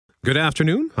Good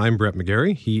afternoon. I'm Brett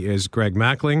McGarry. He is Greg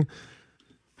Mackling.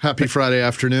 Happy Friday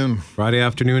afternoon. Friday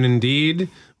afternoon indeed.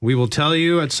 We will tell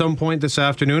you at some point this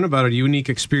afternoon about a unique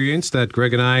experience that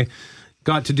Greg and I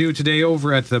got to do today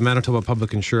over at the Manitoba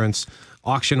Public Insurance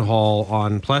Auction Hall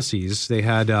on Plessis.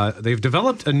 They've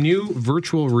developed a new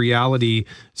virtual reality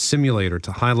simulator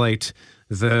to highlight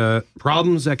the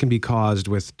problems that can be caused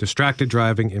with distracted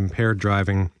driving, impaired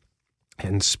driving,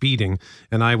 and speeding.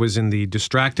 And I was in the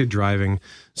distracted driving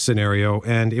scenario,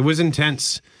 and it was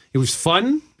intense. It was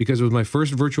fun because it was my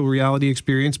first virtual reality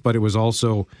experience, but it was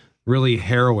also really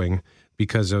harrowing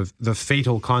because of the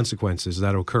fatal consequences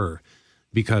that occur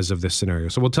because of this scenario.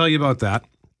 So we'll tell you about that.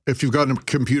 If you've got a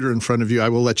computer in front of you, I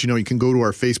will let you know you can go to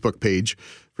our Facebook page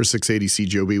for 680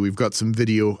 CJOB. We've got some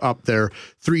video up there,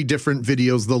 3 different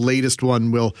videos. The latest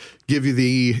one will give you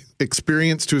the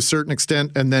experience to a certain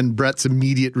extent and then Brett's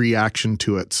immediate reaction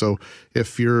to it. So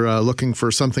if you're looking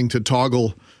for something to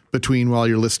toggle between while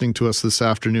you're listening to us this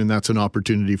afternoon, that's an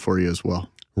opportunity for you as well.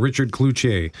 Richard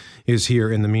Cloutier is here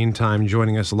in the meantime,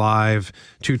 joining us live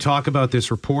to talk about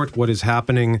this report, what is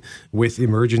happening with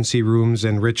emergency rooms.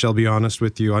 And Rich, I'll be honest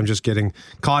with you, I'm just getting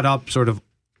caught up sort of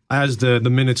as the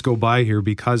minutes go by here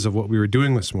because of what we were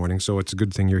doing this morning. So it's a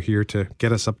good thing you're here to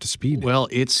get us up to speed. Well,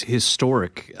 it's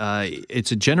historic.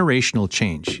 It's a generational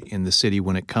change in the city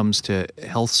when it comes to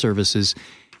health services.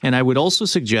 And I would also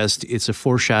suggest it's a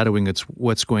foreshadowing of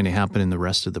what's going to happen in the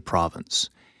rest of the province.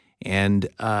 And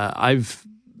I've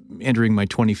entering my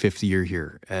 25th year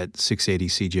here at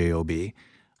 680 CJOB.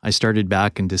 I started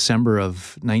back in December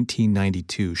of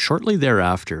 1992. Shortly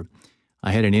thereafter,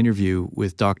 I had an interview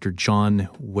with Dr. John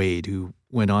Wade, who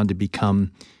went on to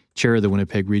become chair of the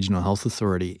Winnipeg Regional Health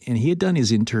Authority. And he had done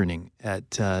his interning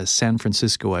at San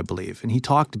Francisco, I believe. And he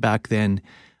talked back then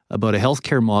about a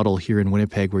healthcare model here in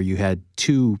Winnipeg where you had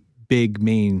 2 big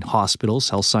main hospitals,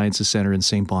 Health Sciences Centre and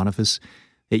St. Boniface,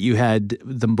 that you had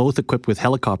them both equipped with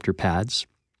helicopter pads.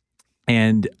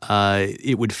 And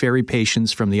it would ferry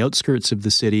patients from the outskirts of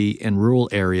the city and rural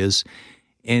areas.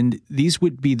 And these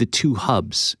would be the 2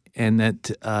 hubs, and that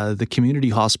the community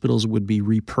hospitals would be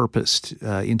repurposed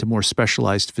into more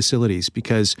specialized facilities.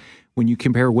 Because when you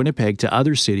compare Winnipeg to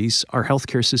other cities, our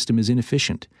healthcare system is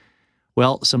inefficient.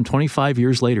 Well, some 25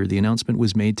 years later, the announcement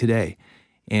was made today.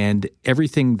 And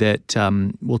everything that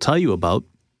we'll tell you about,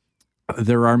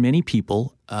 there are many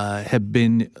people have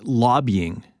been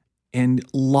lobbying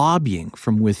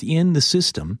from within the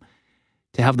system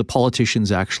to have the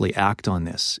politicians actually act on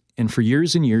this. And for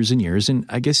years and years and years, and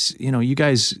I guess, you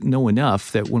guys know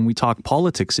enough that when we talk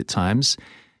politics at times,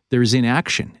 there's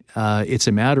inaction. It's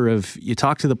a matter of you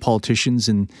talk to the politicians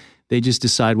and they just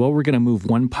decide, well, we're going to move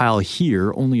one pile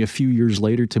here, only a few years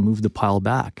later to move the pile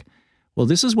back. Well,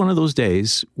 this is one of those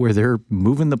days where they're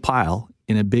moving the pile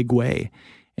in a big way.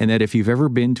 And that if you've ever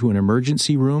been to an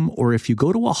emergency room or if you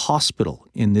go to a hospital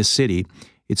in this city,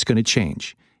 it's going to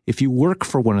change. If you work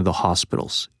for one of the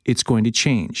hospitals, it's going to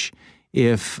change.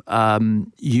 If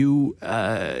you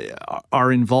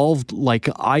are involved like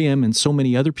I am and so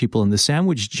many other people in the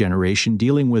sandwich generation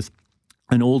dealing with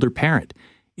an older parent,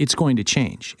 it's going to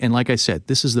change. And like I said,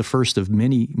 this is the first of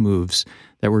many moves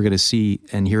that we're going to see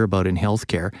and hear about in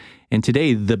healthcare. And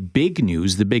today, the big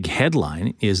news, the big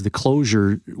headline is the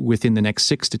closure within the next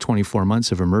 6 to 24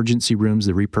 months of emergency rooms,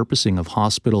 the repurposing of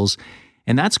hospitals.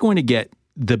 And that's going to get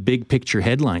the big picture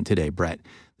headline today, Brett.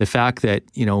 The fact that,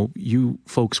 you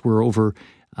folks were over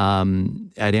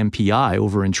at MPI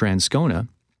over in Transcona.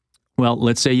 Well,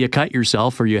 let's say you cut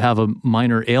yourself or you have a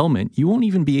minor ailment, you won't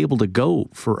even be able to go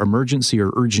for emergency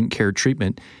or urgent care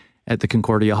treatment at the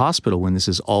Concordia Hospital when this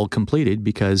is all completed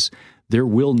because there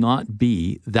will not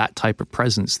be that type of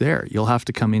presence there. You'll have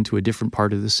to come into a different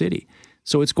part of the city.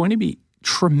 So it's going to be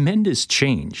tremendous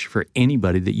change for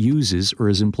anybody that uses or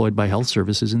is employed by health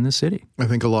services in this city. I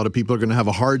think a lot of people are going to have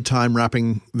a hard time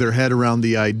wrapping their head around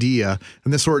the idea,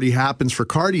 and this already happens for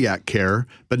cardiac care,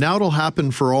 but now it'll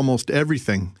happen for almost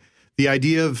everything. The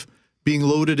idea of being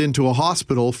loaded into a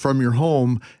hospital from your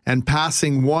home and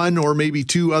passing 1 or maybe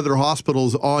 2 other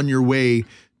hospitals on your way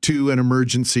to an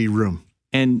emergency room.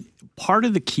 And part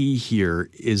of the key here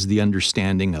is the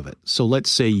understanding of it. So let's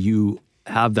say you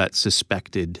have that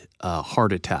suspected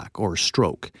heart attack or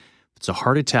stroke. If it's a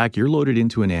heart attack, you're loaded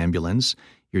into an ambulance.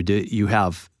 You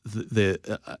have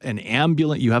an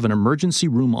ambulance. You have an emergency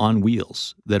room on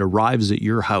wheels that arrives at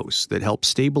your house that helps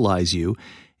stabilize you.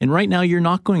 And right now, you're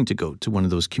not going to go to one of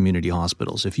those community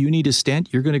hospitals. If you need a stent,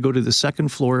 you're going to go to the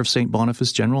 2nd floor of St.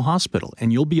 Boniface General Hospital,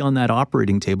 and you'll be on that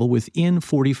operating table within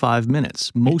 45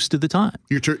 minutes most of the time.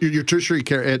 Your tertiary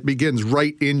care, it begins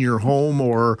right in your home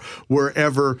or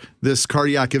wherever this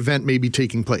cardiac event may be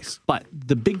taking place. But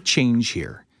the big change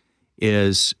here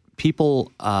is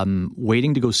people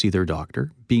waiting to go see their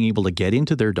doctor, being able to get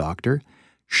into their doctor,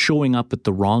 showing up at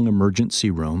the wrong emergency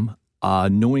room,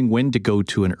 knowing when to go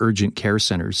to an urgent care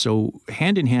center. So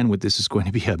hand in hand with this is going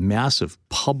to be a massive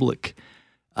public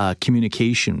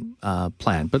communication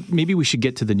plan. But maybe we should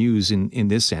get to the news in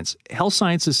this sense. Health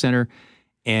Sciences Centre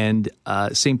and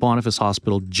St. Boniface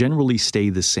Hospital generally stay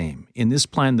the same. In this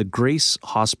plan, the Grace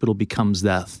Hospital becomes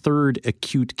the third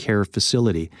acute care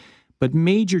facility, but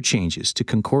major changes to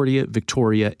Concordia,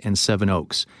 Victoria, and Seven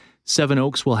Oaks. Seven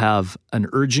Oaks will have an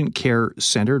urgent care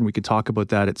center, and we could talk about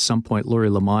that at some point. Laurie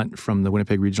Lamont from the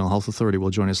Winnipeg Regional Health Authority will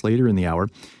join us later in the hour.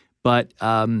 But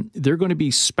they're going to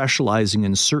be specializing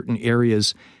in certain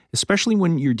areas, especially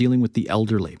when you're dealing with the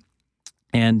elderly.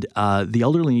 And the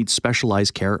elderly need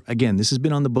specialized care. Again, this has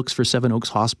been on the books for Seven Oaks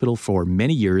Hospital for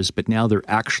many years, but now they're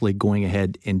actually going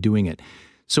ahead and doing it.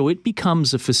 So it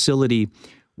becomes a facility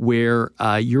where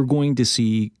you're going to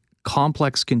see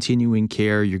complex continuing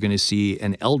care. You're going to see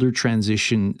an elder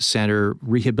transition center,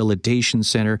 rehabilitation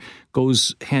center,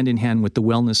 goes hand in hand with the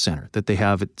wellness center that they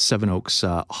have at Seven Oaks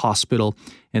Hospital.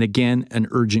 And again, an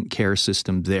urgent care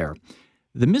system there.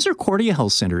 The Misericordia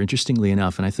Health Center, interestingly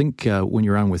enough, and I think when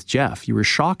you were on with Jeff, you were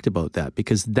shocked about that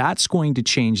because that's going to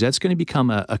change. That's going to become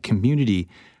a community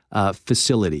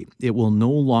facility. It will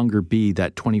no longer be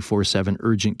that 24/7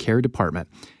 urgent care department.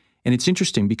 And it's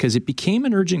interesting because it became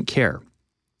an urgent care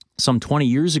some 20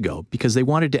 years ago because they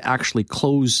wanted to actually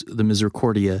close the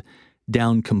Misericordia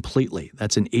down completely.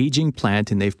 That's an aging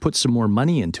plant, and they've put some more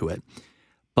money into it.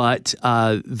 But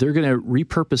they're going to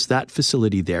repurpose that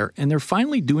facility there, and they're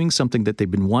finally doing something that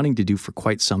they've been wanting to do for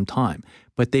quite some time.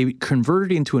 But they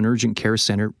converted it into an urgent care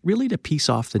center really to piece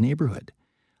off the neighborhood.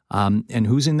 And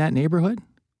who's in that neighborhood?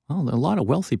 Well, there are a lot of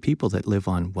wealthy people that live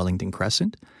on Wellington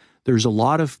Crescent. There's a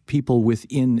lot of people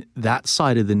within that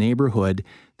side of the neighborhood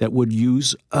that would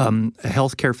use a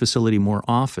healthcare facility more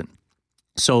often.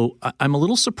 So I'm a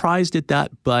little surprised at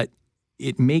that, but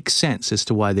it makes sense as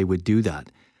to why they would do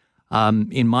that.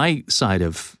 In my side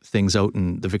of things out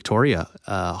in the Victoria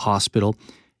Hospital,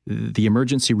 the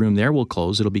emergency room there will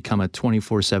close. It'll become a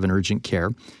 24/7 urgent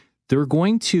care. They're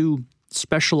going to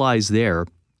specialize there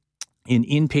in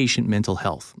inpatient mental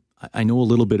health. I know a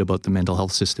little bit about the mental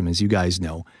health system, as you guys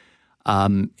know.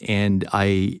 And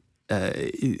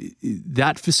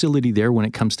that facility there, when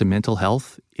it comes to mental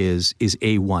health, is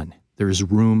A1. There's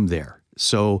room there.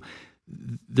 So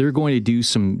they're going to do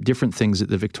some different things at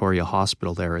the Victoria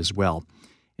Hospital there as well.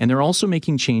 And they're also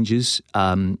making changes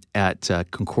at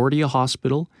Concordia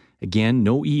Hospital. Again,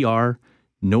 no ER,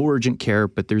 no urgent care,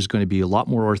 but there's going to be a lot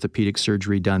more orthopedic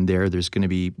surgery done there. There's going to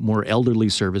be more elderly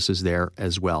services there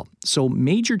as well. So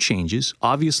major changes.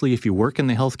 Obviously, if you work in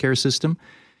the healthcare system,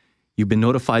 you've been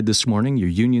notified this morning. Your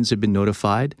unions have been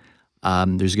notified.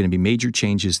 There's going to be major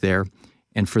changes there.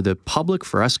 And for the public,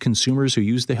 for us consumers who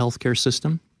use the healthcare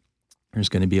system, there's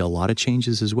going to be a lot of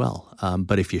changes as well.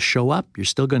 But if you show up, you're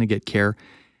still going to get care.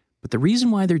 But the reason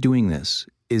why they're doing this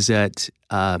is that,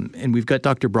 and we've got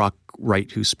Dr. Brock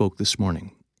Wright who spoke this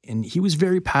morning, and he was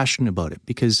very passionate about it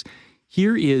because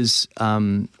here is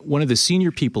one of the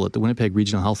senior people at the Winnipeg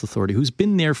Regional Health Authority who's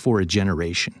been there for a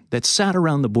generation, that sat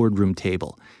around the boardroom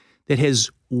table, that has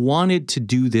wanted to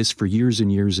do this for years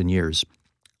and years and years.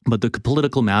 But the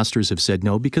political masters have said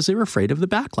no because they were afraid of the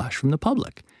backlash from the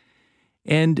public.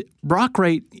 And Brock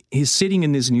Wright is sitting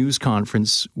in this news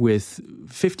conference with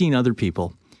 15 other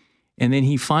people. And then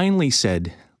he finally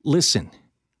said, listen,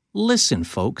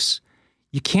 folks,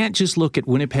 you can't just look at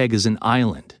Winnipeg as an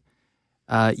island.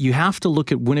 You have to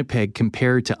look at Winnipeg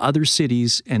compared to other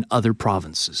cities and other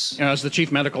provinces. As the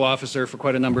Chief Medical Officer for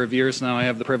quite a number of years now, I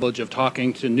have the privilege of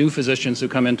talking to new physicians who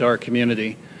come into our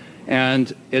community.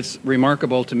 And it's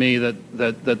remarkable to me that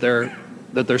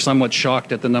they're somewhat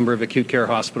shocked at the number of acute care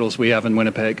hospitals we have in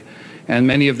Winnipeg. And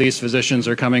many of these physicians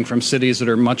are coming from cities that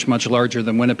are much, much larger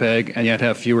than Winnipeg and yet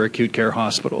have fewer acute care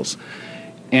hospitals.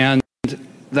 And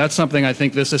that's something I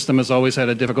think this system has always had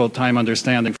a difficult time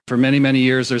understanding. For many, many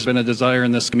years, there's been a desire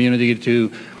in this community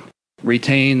to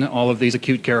retain all of these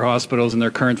acute care hospitals in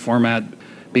their current format,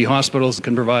 be hospitals that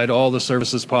can provide all the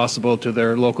services possible to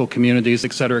their local communities,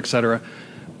 et cetera, et cetera.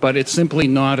 But it's simply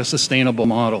not a sustainable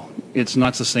model. It's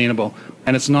not sustainable,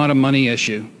 and it's not a money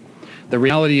issue. The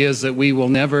reality is that we will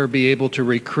never be able to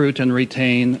recruit and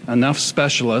retain enough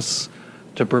specialists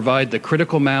to provide the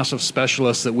critical mass of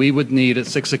specialists that we would need at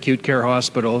 6 acute care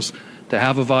hospitals to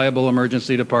have a viable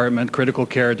emergency department, critical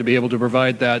care, to be able to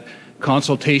provide that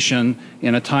consultation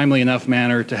in a timely enough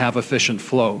manner to have efficient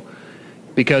flow.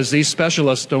 Because these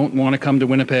specialists don't want to come to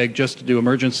Winnipeg just to do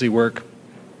emergency work.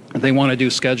 They want to do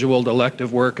scheduled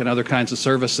elective work and other kinds of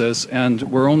services, and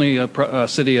we're only a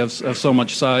city of so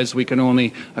much size. We can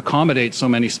only accommodate so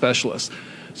many specialists.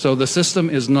 So the system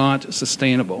is not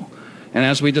sustainable. And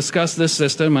as we discuss this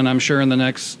system, and I'm sure in the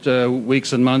next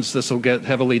weeks and months this will get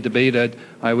heavily debated,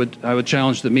 I would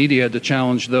challenge the media to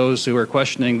challenge those who are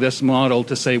questioning this model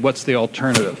to say, what's the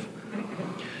alternative?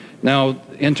 Now,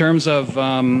 in terms of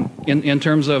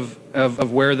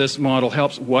of where this model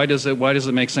helps, why does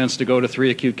it make sense to go to 3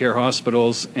 acute care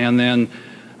hospitals and then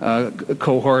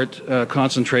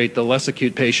concentrate the less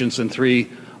acute patients in 3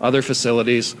 other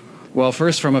facilities? Well,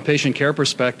 first, from a patient care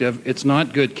perspective, it's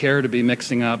not good care to be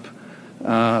mixing up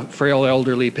frail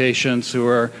elderly patients who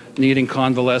are needing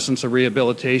convalescence or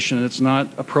rehabilitation. It's not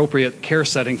appropriate care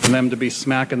setting for them to be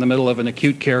smack in the middle of an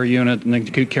acute care unit in an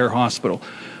acute care hospital.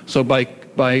 So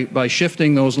by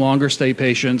shifting those longer stay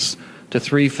patients to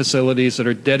 3 facilities that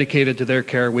are dedicated to their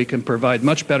care, we can provide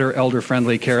much better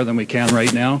elder-friendly care than we can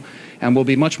right now, and we'll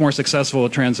be much more successful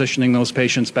at transitioning those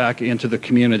patients back into the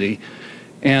community.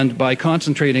 And by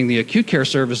concentrating the acute care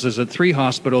services at 3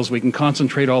 hospitals, we can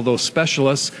concentrate all those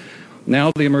specialists.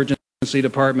 Now the emergency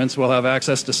departments will have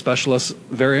access to specialists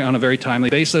on a very timely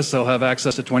basis. They'll have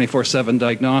access to 24/7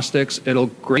 diagnostics. It'll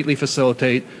greatly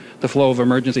facilitate the flow of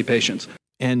emergency patients.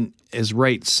 And as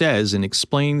Wright says and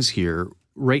explains here,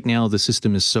 right now the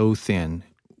system is so thin.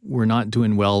 We're not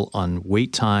doing well on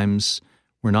wait times.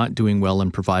 We're not doing well in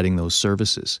providing those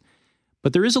services.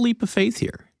 But there is a leap of faith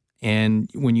here. And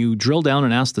when you drill down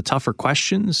and ask the tougher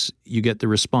questions, you get the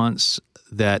response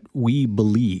that we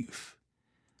believe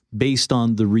based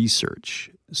on the research.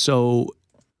 So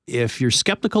if you're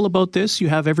skeptical about this, you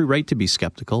have every right to be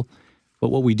skeptical. But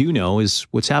what we do know is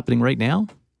what's happening right now,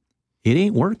 it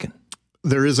ain't working.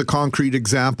 There is a concrete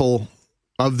example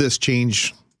of this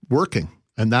change working,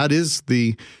 and that is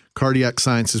the Cardiac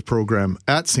Sciences program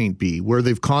at St. B, where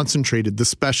they've concentrated the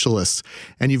specialists,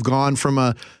 and you've gone from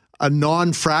a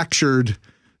non-fractured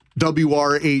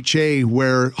WRHA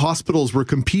where hospitals were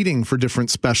competing for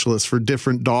different specialists, for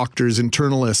different doctors,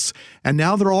 internalists, and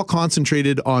now they're all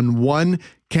concentrated on one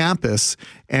campus.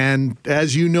 And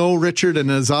as you know, Richard,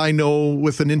 and as I know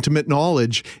with an intimate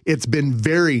knowledge, it's been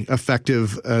very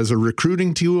effective as a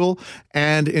recruiting tool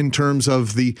and in terms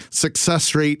of the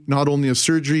success rate, not only of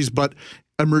surgeries, but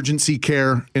emergency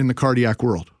care in the cardiac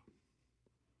world.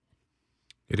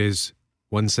 It is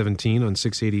 117 on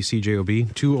 680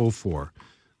 CJOB,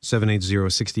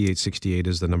 204-780-6868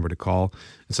 is the number to call.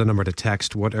 It's the number to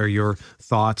text. What are your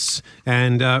thoughts?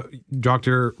 And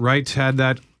Dr. Wright had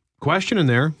that question in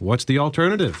there. What's the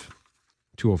alternative?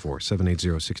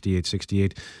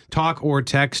 204-780-6868. Talk or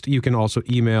text. You can also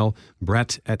email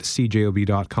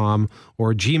brett@cjob.com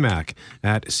or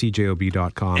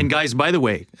gmac@cjob.com. And guys, by the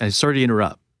way, sorry to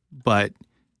interrupt, but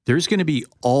there's going to be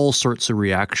all sorts of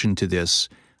reaction to this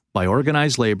by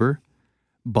organized labor,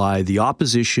 by the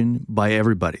opposition, by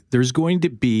everybody. There's going to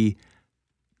be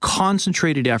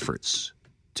concentrated efforts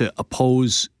to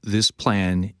oppose this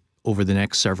plan over the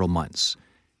next several months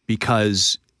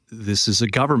because this is a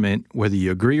government, whether you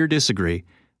agree or disagree,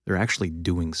 they're actually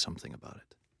doing something about it.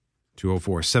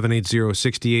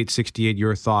 204-780-6868.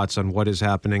 Your thoughts on what is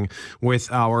happening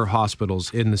with our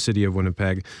hospitals in the city of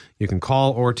Winnipeg. You can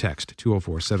call or text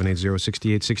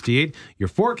 204-780-6868. Your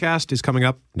forecast is coming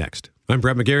up next. I'm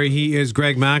Brett McGarry. He is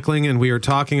Greg Mackling, and we are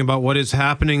talking about what is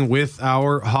happening with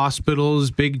our hospitals,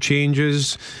 big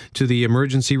changes to the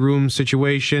emergency room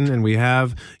situation, and we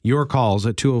have your calls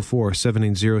at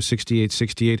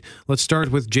 204-780-6868. Let's start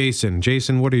with Jason.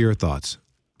 Jason, what are your thoughts?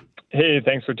 Hey,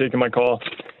 thanks for taking my call.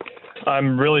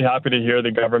 I'm really happy to hear the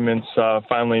government's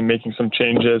finally making some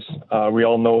changes. We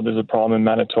all know there's a problem in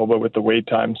Manitoba with the wait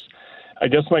times. I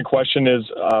guess my question is,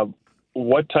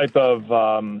 what type of,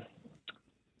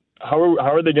 how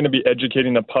are they going to be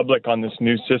educating the public on this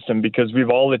new system? Because we've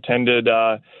all attended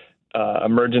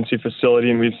emergency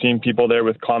facility and we've seen people there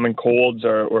with common colds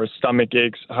or stomach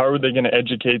aches. How are they going to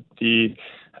educate the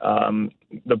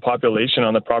population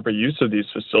on the proper use of these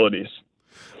facilities?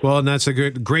 Well, and that's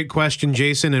a great question,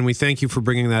 Jason, and we thank you for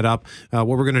bringing that up. What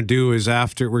we're going to do is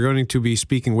we're going to be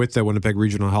speaking with the Winnipeg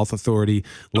Regional Health Authority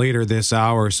later this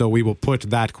hour, so we will put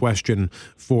that question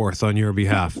forth on your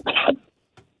behalf.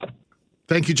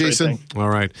 Thank you, Jason. All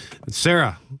right.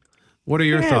 Sarah, what are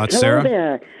your thoughts, hello Sarah?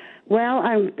 There. Well,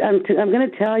 I'm going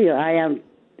to tell you, I am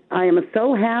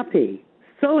so happy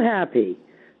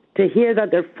to hear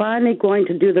that they're finally going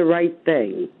to do the right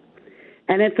thing.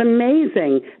 And it's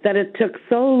amazing that it took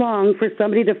so long for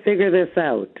somebody to figure this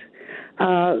out.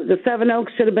 The Seven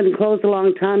Oaks should have been closed a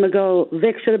long time ago.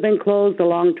 Vic should have been closed a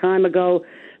long time ago.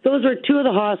 Those were two of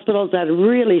the hospitals that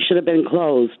really should have been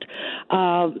closed.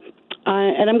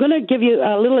 And I'm going to give you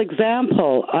a little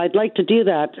example. I'd like to do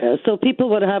that so people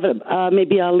would have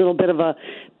maybe a little bit of a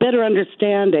better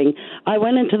understanding. I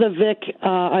went into the Vic,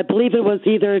 I believe it was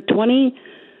either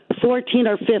 2014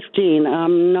 or 15.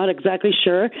 I'm not exactly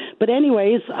sure. But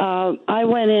anyways, I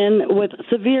went in with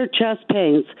severe chest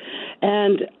pains.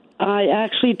 And I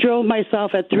actually drove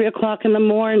myself at 3 o'clock in the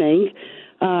morning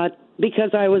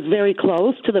because I was very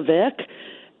close to the Vic.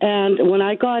 And when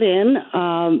I got in,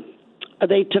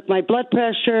 they took my blood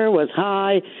pressure, was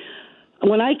high.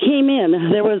 When I came in,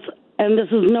 there was, and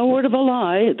this is no word of a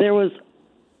lie, there was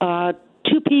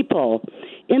 2 people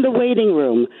in the waiting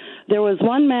room. There was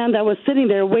one man that was sitting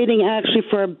there waiting actually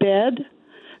for a bed,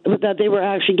 that they were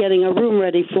actually getting a room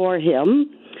ready for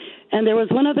him. And there was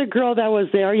one other girl that was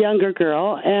there, a younger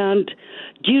girl. And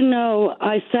do you know,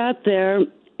 I sat there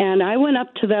and I went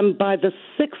up to them by the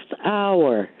 6th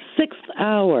hour.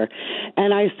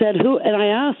 And I said, and I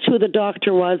asked who the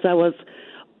doctor was that was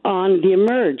on the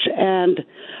Emerge. And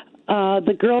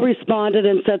the girl responded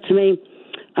and said to me,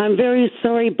 I'm very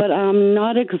sorry, but I'm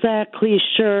not exactly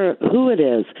sure who it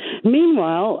is.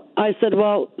 Meanwhile, I said,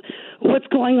 well, what's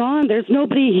going on? There's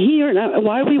nobody here.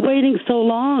 Why are we waiting so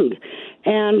long?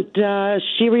 And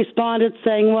she responded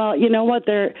saying, well, you know what,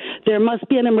 there must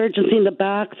be an emergency in the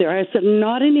back there. I said,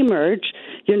 not an Emerge.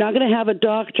 You're not going to have a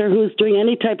doctor who's doing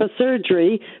any type of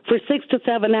surgery for 6 to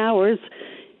 7 hours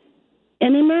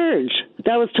in Emerge.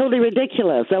 That was totally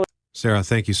ridiculous. Sarah,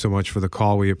 thank you so much for the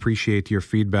call. We appreciate your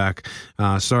feedback.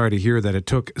 Sorry to hear that it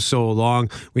took so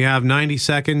long. We have 90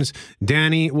 seconds.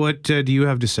 Danny, what do you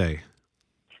have to say?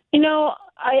 You know,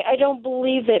 I don't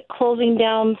believe that closing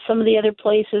down some of the other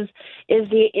places is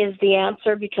the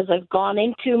answer, because I've gone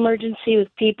into emergency with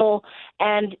people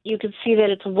and you can see that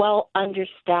it's well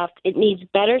understaffed. It needs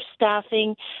better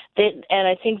staffing, and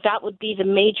I think that would be the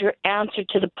major answer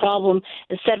to the problem,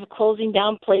 instead of closing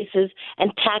down places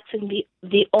and taxing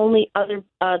the only other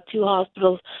 2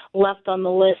 hospitals left on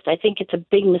the list. I think it's a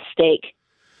big mistake.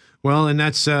 Well, and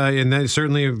that's going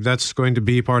to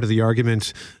be part of the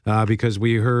argument because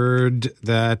we heard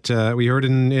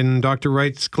in Dr.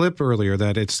 Wright's clip earlier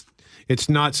that it's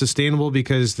not sustainable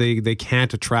because they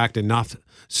can't attract enough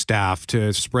staff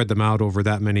to spread them out over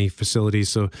that many facilities.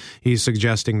 So he's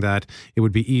suggesting that it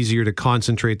would be easier to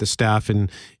concentrate the staff in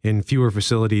fewer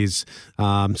facilities.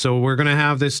 So we're going to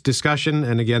have this discussion.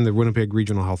 And again, the Winnipeg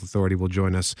Regional Health Authority will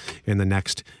join us in the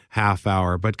next half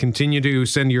hour. But continue to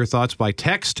send your thoughts by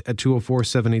text at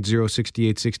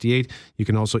 204-780-6868. You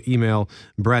can also email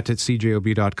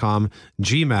brett@cjob.com,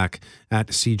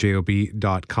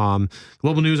 gmac@cjob.com.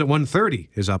 Global News at 1:30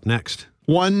 is up next.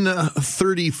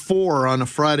 1:34 on a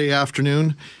Friday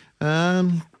afternoon.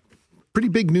 Pretty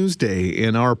big news day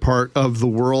in our part of the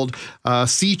world.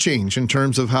 Sea change in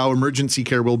terms of how emergency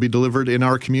care will be delivered in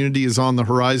our community is on the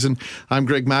horizon. I'm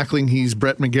Greg Mackling. He's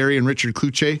Brett McGarry and Richard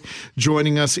Kluche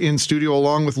joining us in studio,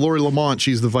 along with Lori Lamont.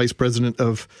 She's the Vice President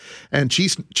and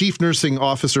Chief Nursing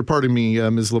Officer,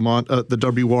 Ms. Lamont, at the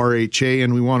WRHA.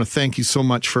 And we want to thank you so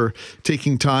much for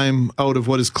taking time out of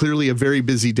what is clearly a very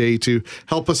busy day to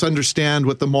help us understand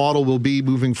what the model will be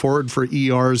moving forward for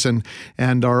ERs and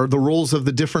the roles of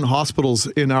the different hospitals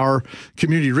in our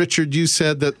community. Richard, you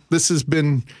said that this has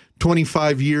been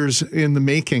 25 years in the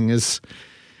making. Is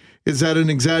that an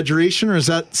exaggeration, or does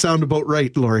that sound about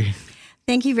right, Lori?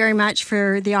 Thank you very much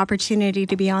for the opportunity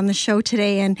to be on the show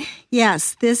today. And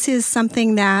yes, this is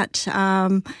something that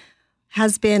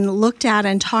has been looked at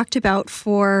and talked about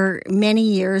for many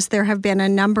years. There have been a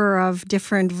number of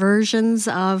different versions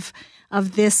of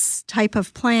this type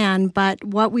of plan, but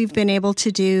what we've been able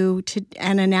to do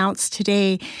and announce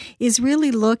today is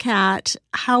really look at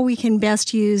how we can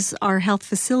best use our health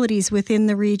facilities within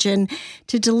the region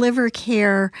to deliver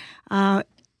care as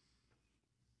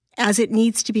it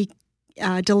needs to be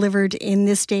delivered in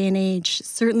this day and age.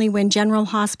 Certainly when general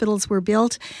hospitals were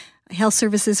built, health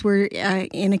services were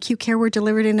in acute care were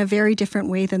delivered in a very different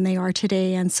way than they are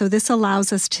today. And so this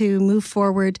allows us to move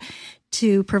forward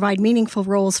to provide meaningful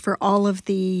roles for all of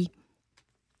the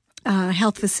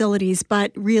health facilities,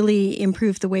 but really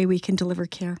improve the way we can deliver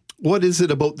care. What is it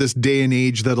about this day and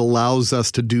age that allows us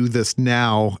to do this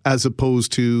now as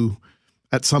opposed to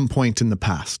at some point in the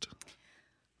past?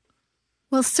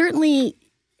 Well, certainly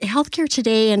healthcare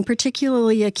today, and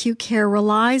particularly acute care,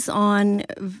 relies on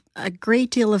a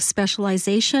great deal of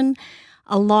specialization,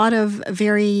 a lot of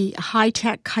very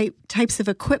high-tech types of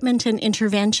equipment and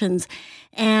interventions,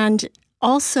 and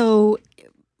also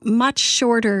much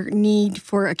shorter need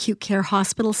for acute care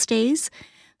hospital stays.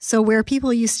 So where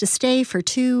people used to stay for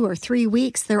 2 or 3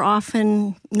 weeks, they're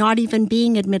often not even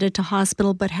being admitted to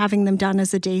hospital, but having them done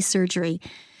as a day surgery.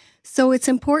 So it's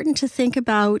important to think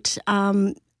about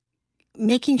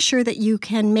making sure that you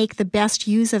can make the best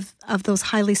use of those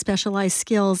highly specialized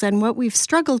skills. And what we've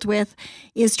struggled with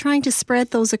is trying to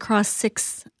spread those across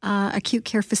 6 acute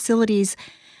care facilities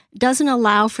doesn't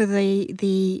allow for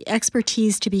the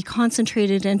expertise to be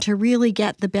concentrated and to really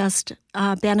get the best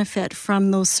benefit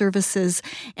from those services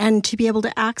and to be able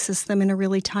to access them in a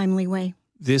really timely way.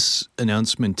 This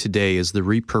announcement today is the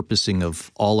repurposing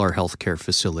of all our healthcare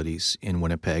facilities in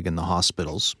Winnipeg and the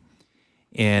hospitals,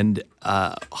 and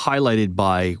highlighted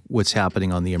by what's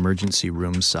happening on the emergency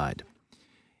room side.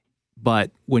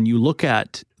 But when you look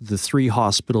at the 3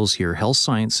 hospitals here, Health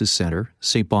Sciences Centre,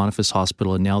 St. Boniface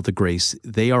Hospital, and now the Grace,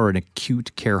 they are an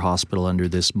acute care hospital under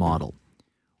this model.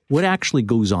 What actually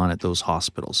goes on at those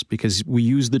hospitals? Because we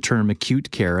use the term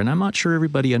acute care, and I'm not sure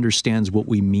everybody understands what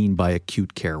we mean by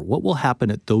acute care. What will happen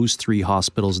at those 3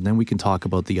 hospitals, and then we can talk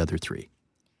about the other 3.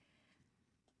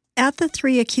 At the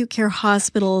 3 acute care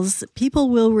hospitals, people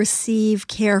will receive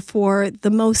care for the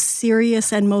most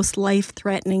serious and most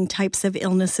life-threatening types of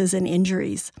illnesses and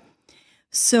injuries.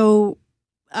 So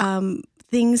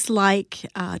things like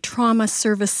trauma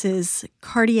services,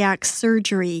 cardiac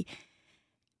surgery,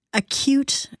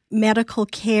 acute medical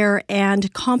care,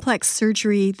 and complex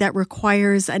surgery that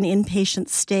requires an inpatient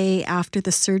stay after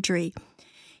the surgery.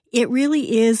 It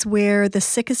really is where the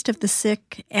sickest of the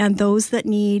sick and those that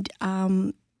need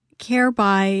care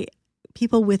by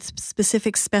people with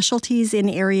specific specialties in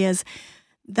areas,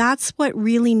 that's what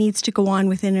really needs to go on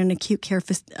within an acute care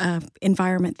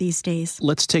environment these days.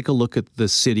 Let's take a look at the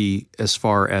city as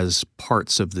far as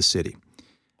parts of the city.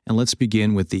 And let's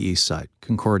begin with the east side.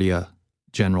 Concordia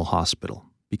General Hospital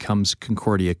becomes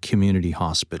Concordia Community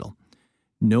Hospital.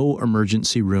 No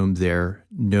emergency room there,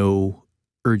 no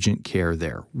urgent care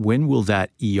there. When will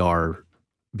that ER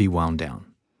be wound down?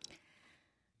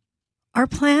 Our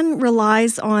plan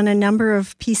relies on a number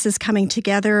of pieces coming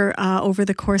together over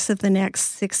the course of the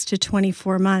next 6 to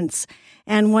 24 months.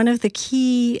 And one of the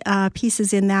key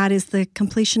pieces in that is the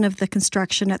completion of the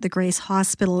construction at the Grace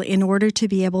Hospital in order to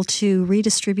be able to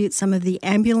redistribute some of the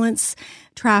ambulance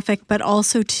traffic, but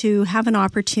also to have an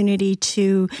opportunity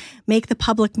to make the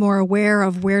public more aware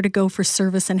of where to go for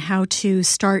service and how to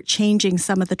start changing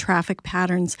some of the traffic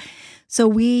patterns. So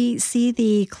we see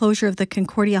the closure of the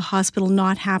Concordia Hospital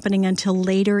not happening until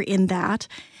later in that.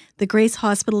 The Grace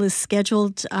Hospital is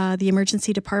scheduled, the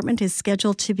emergency department is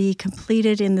scheduled to be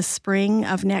completed in the spring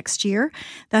of next year.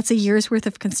 That's a year's worth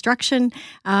of construction,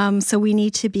 so we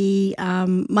need to be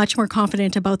much more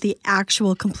confident about the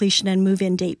actual completion and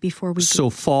move-in date before we So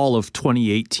fall of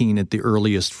 2018 at the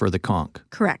earliest for the conch.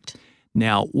 Correct.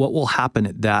 Now, what will happen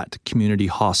at that community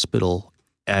hospital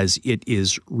as it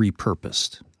is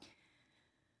repurposed?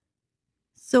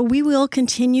 So we will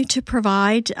continue to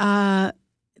provide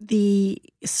the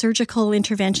surgical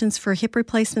interventions for hip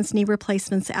replacements, knee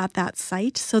replacements at that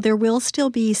site. So there will still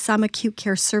be some acute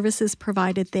care services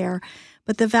provided there,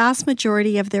 but the vast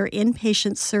majority of their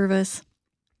inpatient service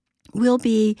will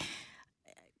be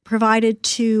provided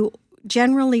to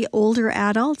generally older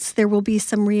adults. There will be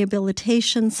some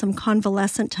rehabilitation, some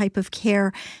convalescent type of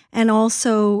care, and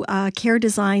also care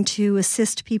designed to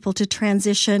assist people to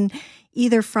transition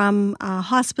either from a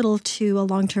hospital to a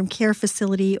long-term care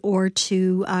facility or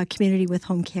to a community with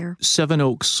home care. Seven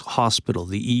Oaks Hospital,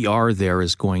 the ER there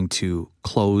is going to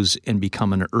close and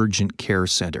become an urgent care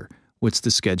center. What's the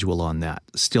schedule on that?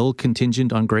 Still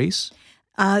contingent on Grace?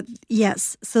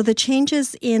 Yes. So the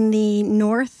changes in the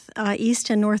north, east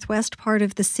and northwest part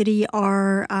of the city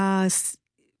are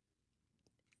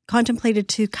contemplated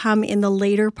to come in the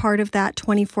later part of that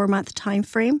 24-month time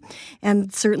frame,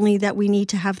 and certainly that we need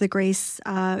to have the Grace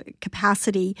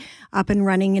capacity up and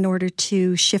running in order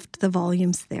to shift the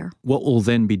volumes there. What will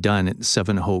then be done at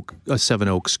Seven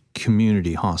Oaks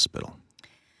Community Hospital?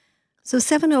 So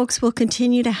Seven Oaks will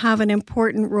continue to have an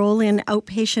important role in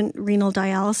outpatient renal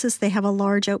dialysis. They have a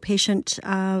large outpatient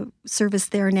service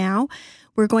there now.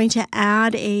 We're going to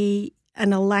add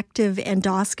an elective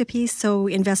endoscopy, so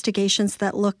investigations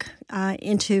that look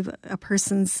into a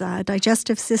person's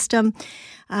digestive system.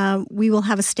 We will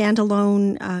have a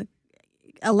standalone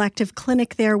elective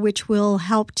clinic there, which will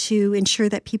help to ensure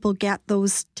that people get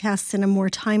those tests in a more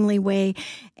timely way.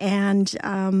 And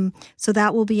so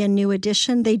that will be a new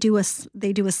addition. They do a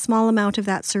small amount of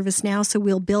that service now, so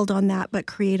we'll build on that, but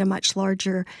create a much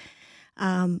larger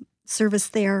service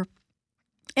there.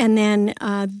 And then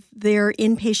their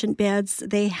inpatient beds,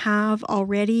 they have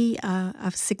already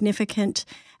a significant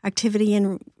activity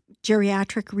in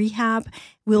geriatric rehab.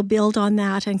 We'll build on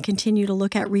that and continue to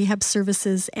look at rehab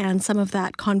services and some of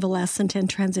that convalescent and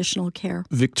transitional care.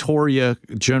 Victoria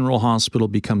General Hospital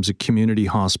becomes a community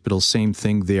hospital. Same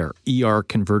thing there. ER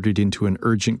converted into an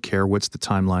urgent care. What's the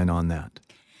timeline on that?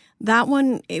 That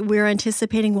one we're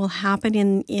anticipating will happen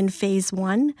in phase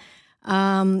 1.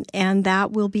 And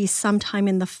that will be sometime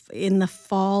in the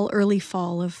fall, early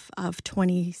fall of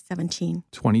 2017.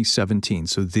 2017.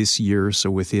 So this year,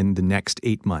 so within the next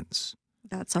 8 months.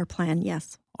 That's our plan,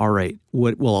 yes. All right.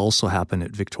 What will also happen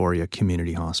at Victoria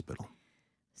Community Hospital?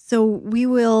 So we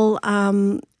will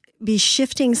be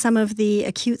shifting some of the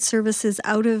acute services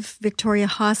out of Victoria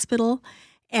Hospital,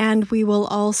 and we will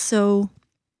also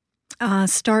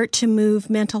start to move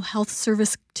mental health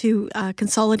service to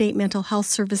consolidate mental health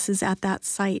services at that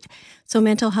site. So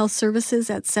mental health services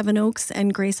at Seven Oaks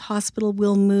and Grace Hospital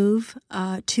will move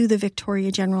to the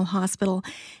Victoria General Hospital,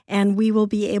 and we will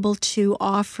be able to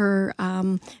offer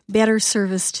better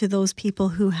service to those people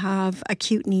who have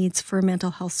acute needs for mental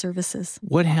health services.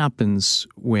 What happens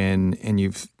when,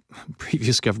 and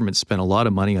previous government spent a lot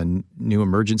of money on new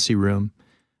emergency room,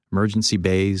 emergency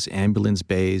bays, ambulance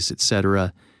bays,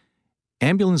 etc.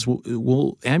 Ambulances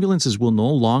will no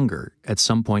longer at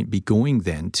some point be going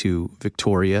then to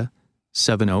Victoria,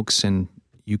 Seven Oaks, and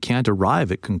you can't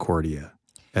arrive at Concordia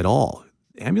at all.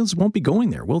 Ambulances won't be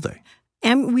going there, will they?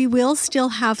 And we will still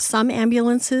have some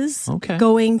ambulances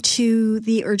going to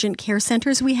the urgent care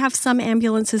centers. We have some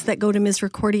ambulances that go to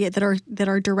Misericordia that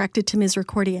are directed to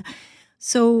Misericordia.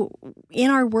 So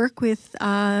in our work with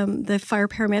the fire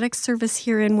paramedic service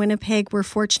here in Winnipeg, we're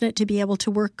fortunate to be able to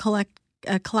work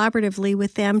collaboratively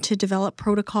with them to develop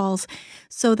protocols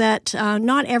so that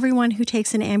not everyone who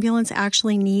takes an ambulance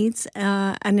actually needs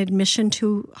an admission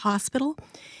to hospital.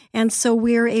 And so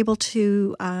we're able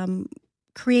to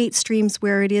create streams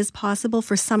where it is possible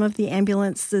for some of the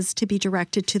ambulances to be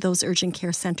directed to those urgent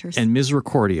care centers. And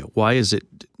Misericordia, why is it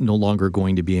no longer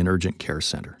going to be an urgent care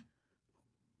center?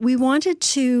 We wanted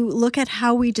to look at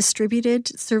how we distributed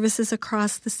services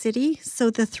across the city.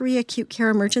 So the 3 acute care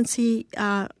emergency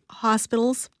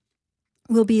hospitals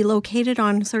will be located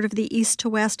on sort of the east to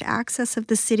west axis of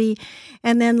the city,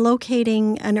 and then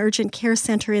locating an urgent care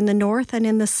center in the north and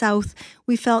in the south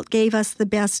we felt gave us the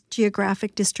best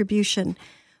geographic distribution.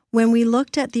 When we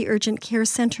looked at the urgent care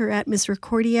center at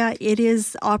Misericordia, it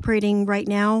is operating right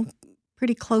now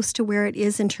pretty close to where it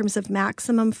is in terms of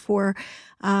maximum for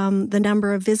the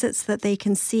number of visits that they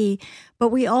can see. But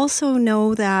we also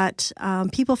know that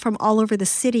people from all over the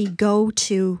city go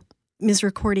to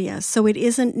Misericordia. So it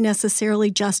isn't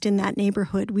necessarily just in that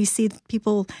neighborhood. We see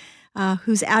people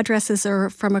whose addresses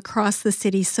are from across the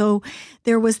city. So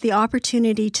there was the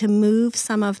opportunity to move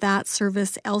some of that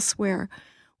service elsewhere.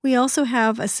 We also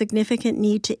have a significant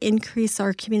need to increase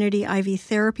our community IV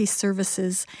therapy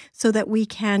services so that we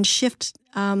can shift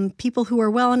people who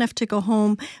are well enough to go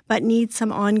home but need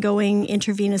some ongoing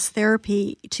intravenous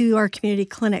therapy to our community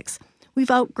clinics. We've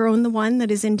outgrown the one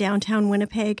that is in downtown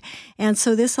Winnipeg, and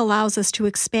so this allows us to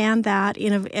expand that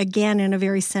in a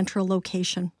very central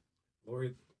location.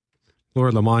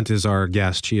 Laura Lamont is our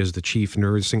guest. She is the Chief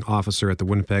Nursing Officer at the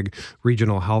Winnipeg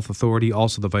Regional Health Authority,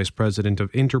 also the Vice President of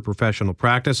Interprofessional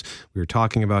Practice. We were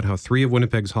talking about how 3 of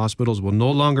Winnipeg's hospitals will no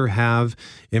longer have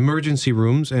emergency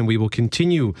rooms, and we will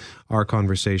continue our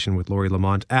conversation with Laurie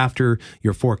Lamont after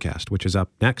your forecast, which is up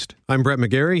next. I'm Brett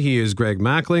McGarry. He is Greg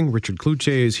Mackling. Richard Kluche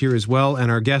is here as well,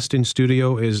 and our guest in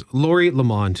studio is Laurie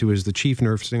Lamont, who is the Chief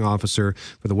Nursing Officer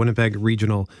for the Winnipeg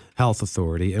Regional Health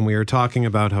Authority, and we are talking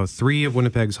about how 3 of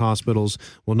Winnipeg's hospitals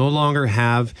will no longer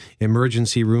have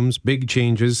emergency rooms. Big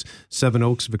changes. Seven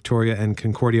Oaks, Victoria, and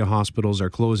Concordia hospitals are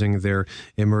closing their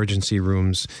emergency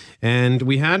rooms. And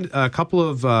we had a couple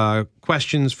of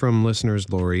questions from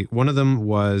listeners, Laurie. One of them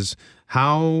was,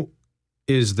 how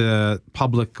is the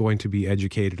public going to be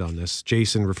educated on this?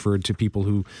 Jason referred to people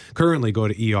who currently go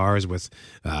to ERs with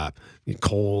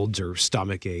colds or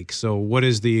stomach aches. So what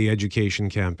is the education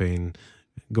campaign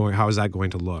going? How is that going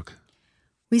to look?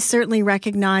 We certainly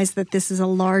recognize that this is a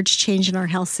large change in our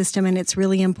health system, and it's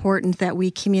really important that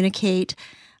we communicate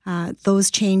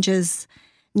those changes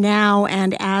now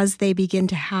and as they begin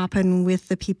to happen with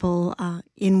the people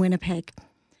in Winnipeg.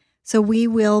 So we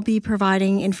will be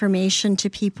providing information to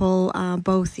people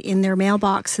both in their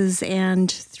mailboxes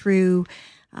and through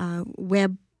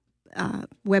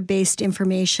web-based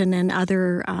information and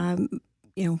other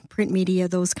print media,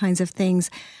 those kinds of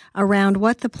things, around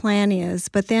what the plan is.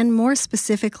 But then more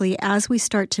specifically, as we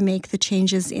start to make the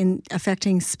changes in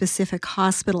affecting specific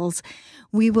hospitals,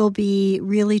 we will be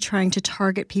really trying to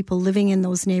target people living in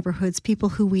those neighborhoods, people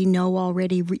who we know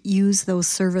already use those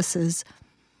services,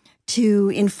 to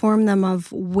inform them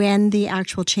of when the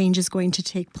actual change is going to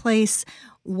take place,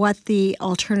 what the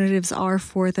alternatives are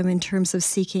for them in terms of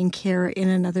seeking care in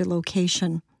another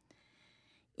location.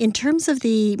 In terms of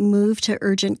the move to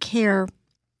urgent care,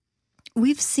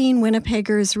 we've seen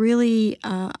Winnipeggers really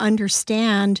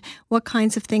understand what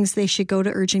kinds of things they should go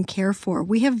to urgent care for.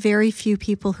 We have very few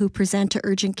people who present to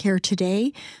urgent care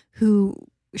today who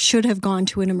should have gone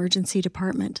to an emergency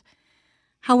department.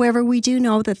 However, we do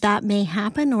know that that may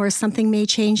happen or something may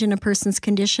change in a person's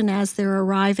condition as they're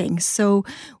arriving. So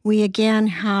we again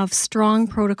have strong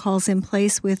protocols in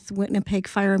place with Winnipeg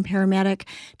Fire and Paramedic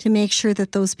to make sure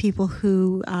that those people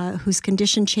whose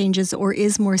condition changes or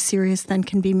is more serious than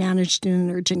can be managed in an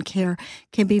urgent care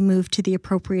can be moved to the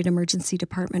appropriate emergency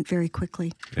department very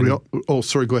quickly.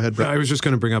 Sorry, go ahead, Brett. I was just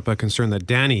going to bring up a concern that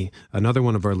Danny, another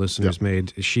one of our listeners,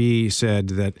 made. She said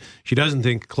that she doesn't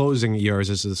think closing ERs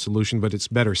is the solution, but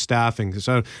it's better staffing.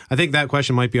 So I think that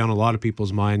question might be on a lot of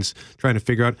people's minds, trying to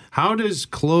figure out, how does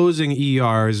closing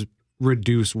ERs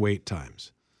reduce wait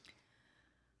times?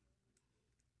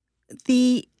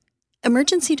 The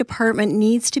emergency department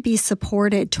needs to be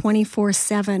supported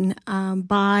 24/7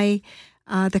 by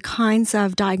the kinds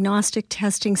of diagnostic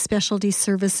testing, specialty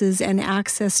services, and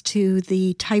access to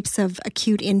the types of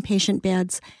acute inpatient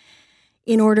beds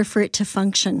in order for it to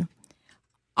function.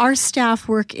 Our staff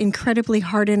work incredibly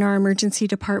hard in our emergency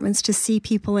departments to see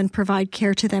people and provide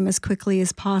care to them as quickly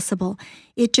as possible.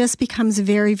 It just becomes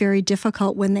very, very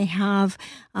difficult when they have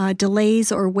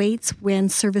delays or waits, when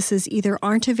services either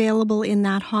aren't available in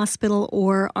that hospital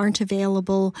or aren't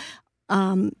available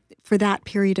for that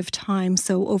period of time.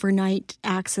 So overnight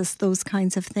access, those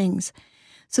kinds of things.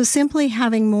 So simply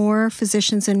having more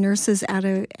physicians and nurses at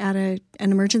an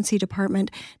emergency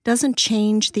department doesn't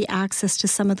change the access to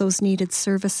some of those needed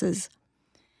services.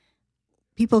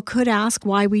 People could ask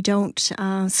why we don't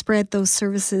spread those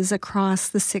services across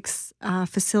the 6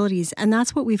 facilities, and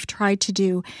that's what we've tried to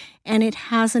do, and it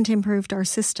hasn't improved our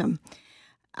system.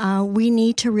 We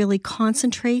need to really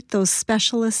concentrate those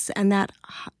specialists and that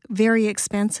very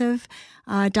expensive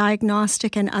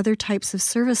diagnostic and other types of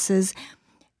services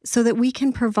so that we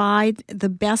can provide the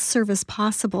best service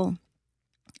possible.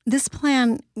 This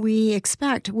plan, we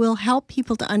expect, will help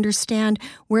people to understand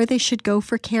where they should go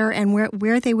for care and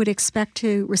where they would expect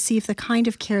to receive the kind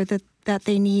of care that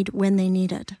they need when they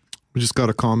need it. We just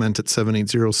got a comment at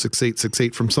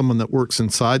 780-6868 from someone that works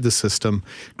inside the system.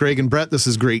 Greg and Brett, this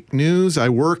is great news. I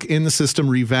work in the system.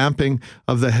 Revamping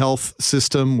of the health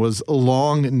system was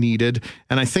long needed.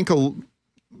 And I think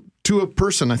to a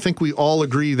person, I think we all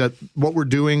agree that what we're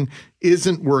doing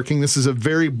isn't working. This is a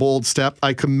very bold step.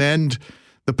 I commend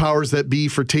the powers that be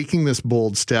for taking this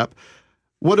bold step.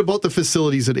 What about the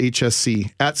facilities at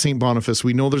HSC, at St. Boniface?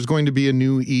 We know there's going to be a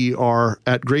new ER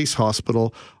at Grace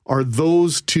Hospital. Are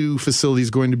those 2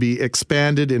 facilities going to be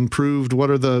expanded, improved?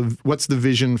 What's the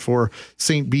vision for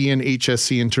St. B and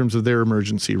HSC in terms of their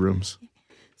emergency rooms?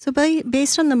 So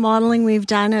based on the modeling we've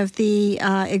done of the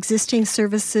existing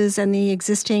services and the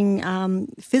existing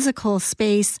physical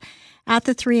space at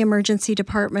the 3 emergency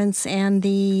departments and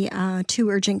the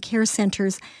 2 urgent care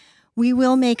centers, we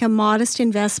will make a modest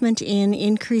investment in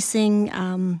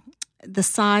increasing the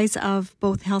size of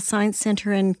both Health Science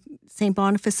Center and St.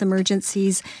 Boniface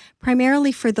emergencies,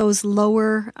 primarily for those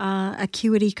lower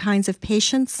acuity kinds of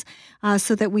patients,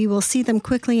 so that we will see them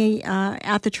quickly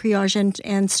at the triage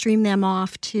and stream them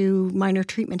off to minor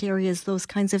treatment areas, those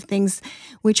kinds of things,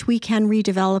 which we can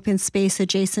redevelop in space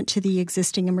adjacent to the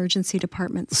existing emergency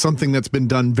departments. Something that's been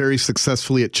done very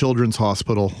successfully at Children's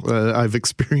Hospital. I've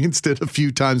experienced it a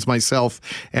few times myself,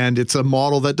 and it's a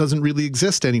model that doesn't really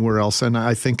exist anywhere else, and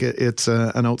I think it's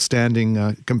an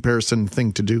outstanding comparison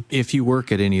thing to do. If you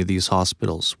work at any of these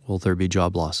hospitals, will there be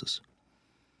job losses?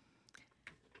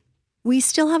 We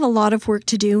still have a lot of work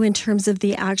to do in terms of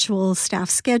the actual staff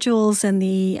schedules and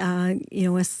the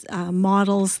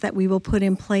models that we will put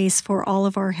in place for all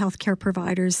of our healthcare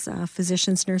providers,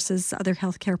 physicians, nurses, other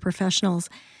healthcare professionals.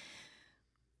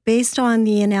 Based on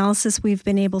the analysis we've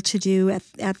been able to do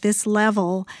at this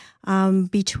level,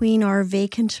 between our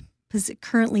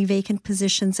currently vacant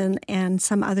positions and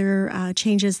some other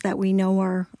changes that we know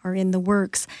are in the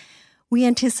works, we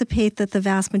anticipate that the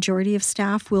vast majority of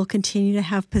staff will continue to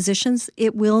have positions.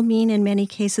 It will mean in many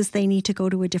cases they need to go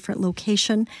to a different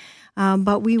location,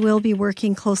 but we will be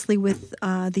working closely with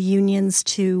the unions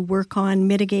to work on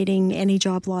mitigating any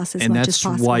job loss as much as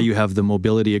possible. And that's why you have the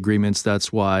mobility agreements.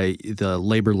 That's why the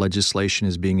labor legislation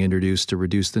is being introduced to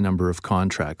reduce the number of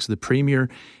contracts. The Premier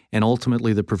and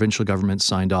ultimately the provincial government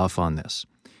signed off on this.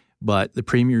 But the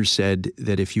Premier said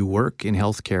that if you work in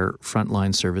healthcare,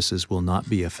 frontline services will not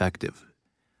be effective.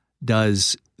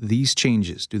 Does these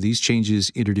changes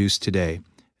introduced today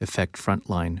affect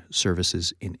frontline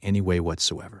services in any way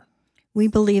whatsoever? We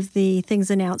believe the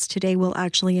things announced today will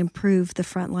actually improve the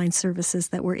frontline services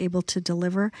that we're able to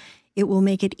deliver. It will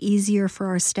make it easier for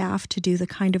our staff to do the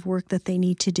kind of work that they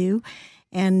need to do.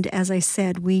 And as I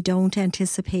said, we don't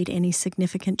anticipate any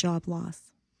significant job loss.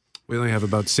 We only have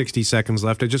about 60 seconds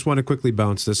left. I just want to quickly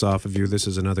bounce this off of you. This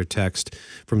is another text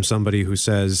from somebody who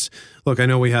says, look, I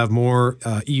know we have more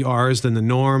ERs than the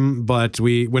norm, but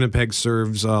Winnipeg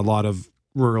serves a lot of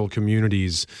rural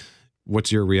communities.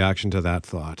 What's your reaction to that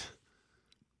thought?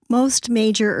 Most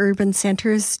major urban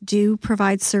centers do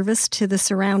provide service to the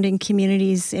surrounding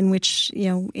communities in which,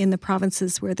 in the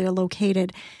provinces where they're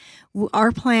located.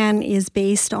 Our plan is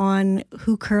based on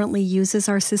who currently uses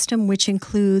our system, which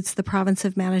includes the province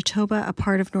of Manitoba, a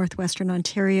part of northwestern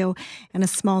Ontario, and a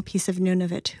small piece of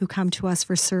Nunavut who come to us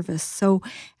for service. So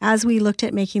as we looked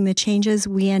at making the changes,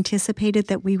 we anticipated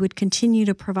that we would continue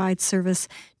to provide service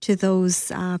to those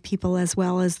people as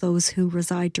well as those who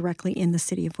reside directly in the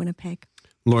city of Winnipeg.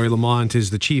 Lori Lamont is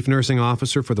the Chief Nursing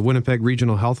Officer for the Winnipeg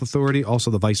Regional Health Authority,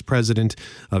 also the Vice President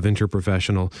of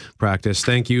Interprofessional Practice.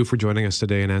 Thank you for joining us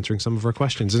today and answering some of our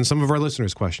questions and some of our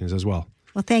listeners' questions as well.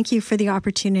 Well, thank you for the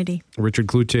opportunity. Richard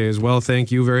Cloutier as well.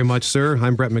 Thank you very much, sir.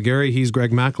 I'm Brett McGarry. He's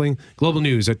Greg Mackling. Global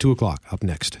News at 2 o'clock up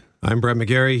next. I'm Brett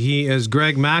McGarry. He is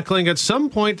Greg Mackling. At some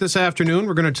point this afternoon,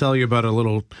 we're going to tell you about a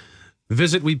little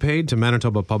visit we paid to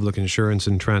Manitoba Public Insurance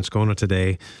in Transcona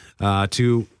today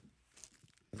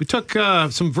We took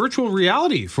some virtual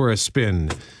reality for a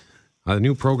spin, a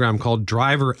new program called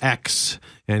Driver X,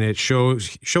 and it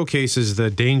showcases the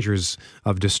dangers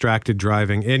of distracted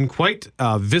driving in quite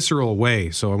a visceral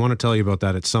way. So I want to tell you about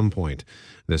that at some point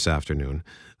this afternoon.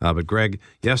 But Greg,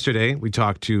 yesterday we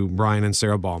talked to Brian and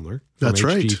Sarah Baumler from That's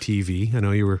right. HGTV. I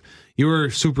know you were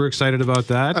super excited about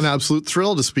that. An absolute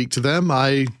thrill to speak to them.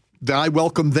 I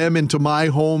welcome them into my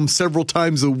home several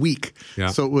times a week. Yeah.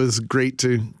 So it was great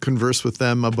to converse with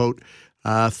them about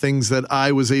things that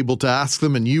I was able to ask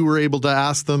them and you were able to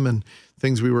ask them and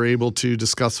things we were able to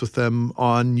discuss with them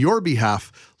on your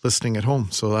behalf listening at home.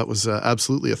 So that was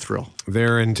absolutely a thrill.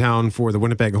 They're in town for the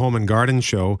Winnipeg Home and Garden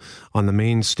Show on the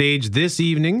main stage this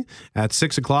evening at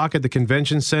 6 o'clock at the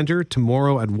Convention Center,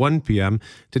 tomorrow at 1 p.m.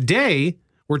 Today,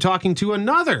 we're talking to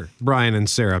another Brian and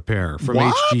Sarah pair from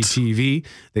HGTV.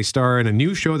 They star in a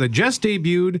new show that just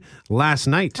debuted last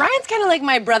night. Brian's kind of like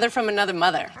my brother from another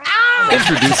mother.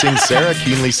 Introducing Sarah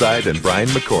Keenlyside and Brian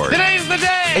McCord. Today's the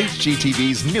day!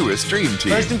 HGTV's newest dream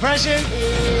team. First impression?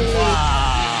 Wow.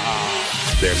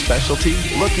 Their specialty,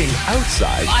 looking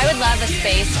outside. I would love a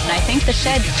space, and I think the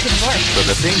shed could work. For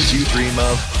the things you dream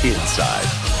of inside.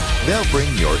 They'll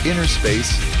bring your inner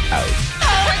space out.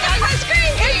 Oh my God, that's great!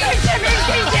 It's a shipping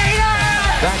container!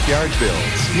 Backyard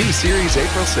Builds. New series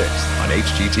April 6th on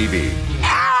HGTV.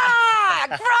 Ah,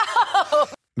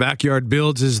 gross! Backyard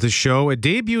Builds is the show. It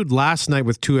debuted last night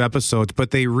with 2 episodes,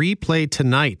 but they replay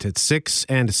tonight at 6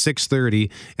 and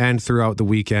 6:30 and throughout the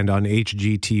weekend on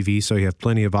HGTV, so you have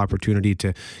plenty of opportunity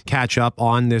to catch up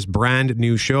on this brand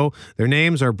new show. Their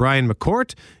names are Brian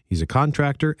McCourt, he's a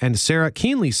contractor, and Sarah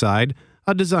Keenlyside,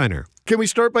 a designer. Can we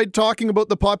start by talking about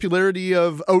the popularity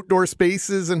of outdoor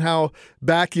spaces and how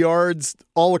backyards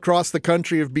all across the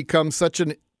country have become such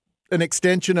an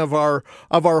extension of our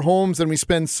homes, and we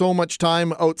spend so much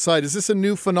time outside? Is this a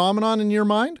new phenomenon in your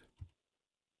mind?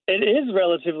 It is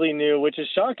relatively new, which is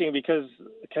shocking because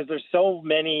there's so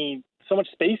much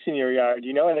space in your yard,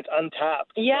 and it's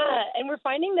untapped. Yeah, and we're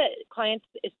finding that clients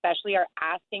especially are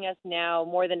asking us now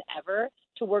more than ever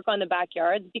to work on the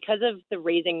backyards because of the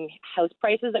raising house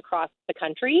prices across the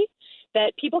country,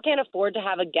 that people can't afford to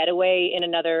have a getaway in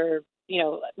another,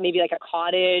 maybe like a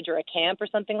cottage or a camp or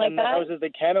something like that. And the houses they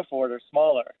can afford are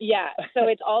smaller. Yeah, so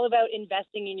it's all about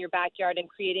investing in your backyard and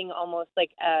creating almost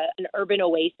like an urban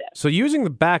oasis. So using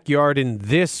the backyard in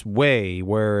this way,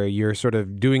 where you're sort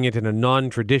of doing it in a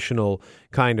non-traditional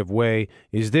kind of way,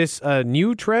 is this a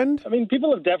new trend? I mean,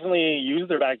 people have definitely used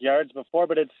their backyards before,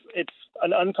 but it's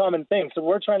an uncommon thing. So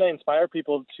we're trying to inspire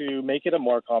people to make it a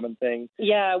more common thing.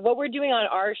 Yeah, what we're doing on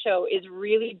our show is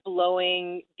really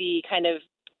blowing the kind of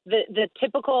the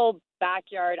typical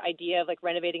backyard idea of like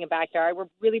renovating a backyard. We're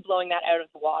really blowing that out of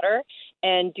the water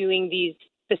and doing these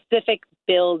specific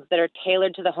builds that are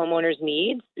tailored to the homeowner's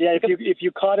needs. Yeah, if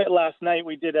you caught it last night,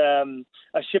 we did a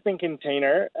shipping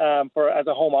container as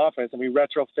a home office, and we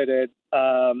retrofitted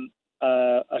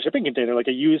a shipping container, like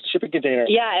a used shipping container.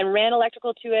 Yeah, and ran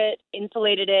electrical to it,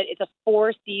 insulated it. It's a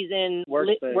 4-season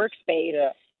workspace.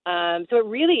 Yeah. So it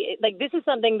really, this is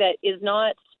something that is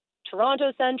not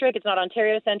Toronto-centric. It's not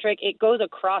Ontario-centric. It goes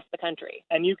across the country.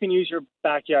 And you can use your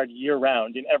backyard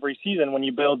year-round in every season when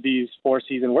you build these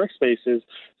 4-season workspaces.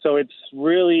 So it's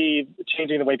really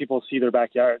changing the way people see their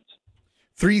backyards.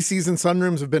 3-season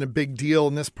sunrooms have been a big deal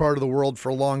in this part of the world for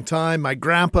a long time. My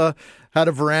grandpa had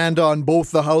a veranda on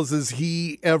both the houses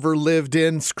he ever lived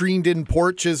in. Screened-in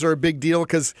porches are a big deal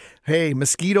because, hey,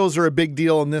 mosquitoes are a big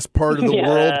deal in this part of the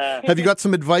world. Have you got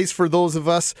some advice for those of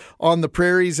us on the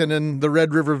prairies and in the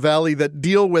Red River Valley that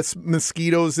deal with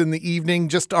mosquitoes in the evening,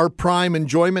 just our prime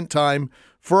enjoyment time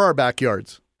for our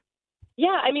backyards?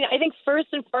 Yeah, I mean, I think first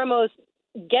and foremost,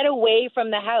 get away from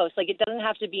the house. Like, it doesn't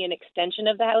have to be an extension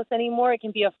of the house anymore. It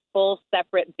can be a full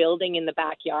separate building in the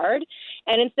backyard.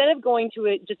 And instead of going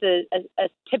to just a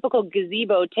typical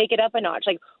gazebo, take it up a notch.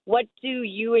 Like, what do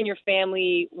you and your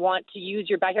family want to use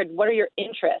your backyard? What are your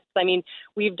interests? I mean,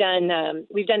 we've done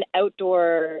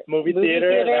outdoor movie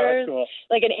theaters. That was cool.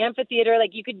 Like an amphitheater.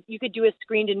 Like, you could do a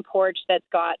screened-in porch that's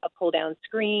got a pull-down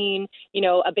screen,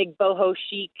 a big boho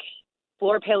chic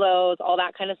floor pillows, all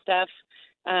that kind of stuff.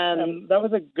 That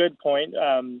was a good point.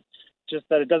 Just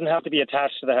that it doesn't have to be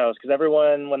attached to the house, because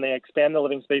everyone, when they expand the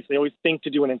living space, they always think to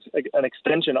do an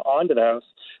extension onto the house.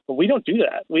 But we don't do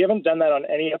that. We haven't done that on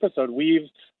any episode. We've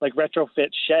retrofit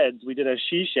sheds. We did a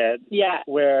she shed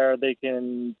where they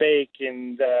can bake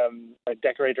and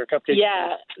decorate their cupcakes.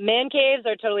 Yeah, man caves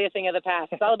are totally a thing of the past.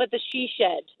 It's all about the she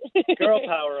shed. Girl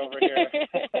power over here.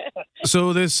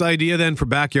 So this idea then for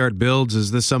backyard builds,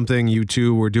 is this something you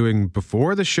two were doing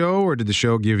before the show, or did the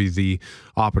show give you the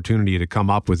opportunity to come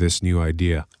up with this new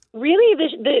idea? Really,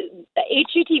 the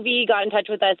HGTV got in touch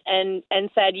with us and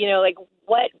said,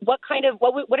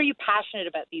 what are you passionate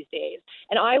about these days?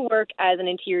 And I work as an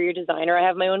interior designer. I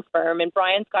have my own firm, and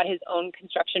Brian's got his own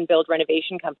construction build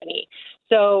renovation company.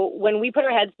 So when we put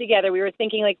our heads together, we were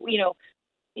thinking we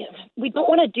don't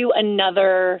want to do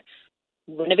another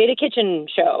renovate a kitchen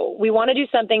show. We want to do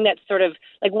something that's sort of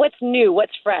like what's new,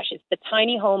 what's fresh. It's the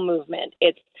tiny home movement.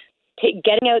 It's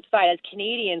getting outside. As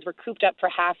Canadians, we're cooped up for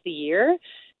half the year.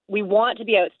 We want to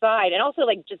be outside, and also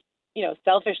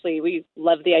selfishly, we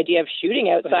love the idea of shooting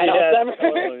outside all summer.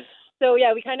 Totally. So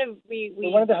yeah, we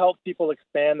wanted to help people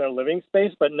expand their living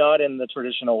space, but not in the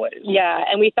traditional ways. Yeah,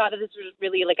 and we thought that this was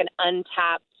really like an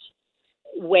untapped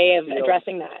way of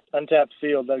addressing that. Untapped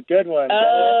field, a good one.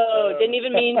 Oh, didn't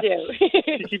even mean to.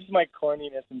 She keeps my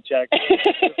corniness in check.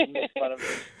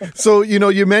 So,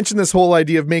 you mentioned this whole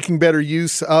idea of making better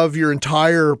use of your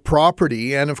entire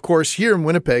property. And of course, here in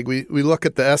Winnipeg, we look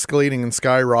at the escalating and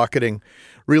skyrocketing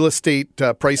real estate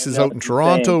prices out in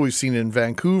Toronto. We've seen it in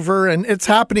Vancouver, and it's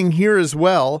happening here as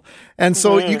well. And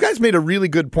so you guys made a really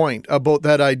good point about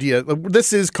that idea.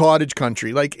 This is cottage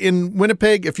country. Like in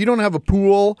Winnipeg, if you don't have a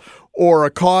pool or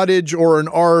a cottage or an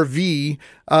RV,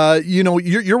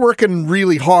 you're working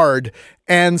really hard.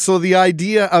 And so the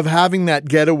idea of having that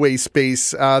getaway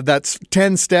space that's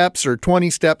 10 steps or 20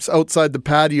 steps outside the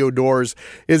patio doors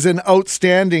is an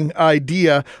outstanding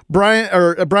idea. Brian,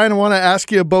 I want to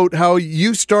ask you about how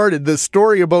you started, the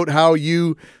story about how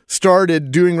you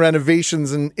started doing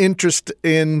renovations and interest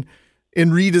in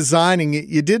redesigning.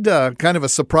 You did kind of a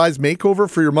surprise makeover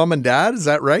for your mom and dad. Is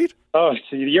that right? Oh,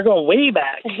 so you're going way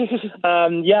back. When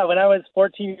I was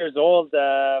 14 years old,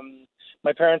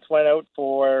 my parents went out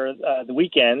for the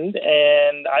weekend,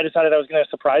 and I decided I was going to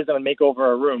surprise them and make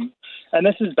over a room. And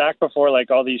this is back before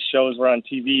all these shows were on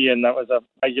TV, and that was a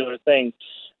regular thing.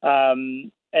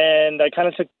 And I kind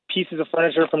of took pieces of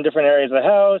furniture from different areas of the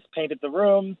house, painted the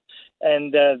room,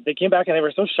 and they came back and they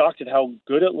were so shocked at how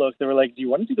good it looked. They were like, "Do you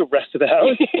want to do the rest of the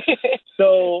house?"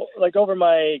 So, over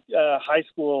my high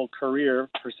school career,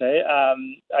 per se,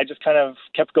 I just kind of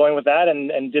kept going with that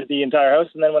and did the entire house.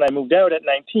 And then when I moved out at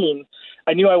 19,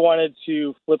 I knew I wanted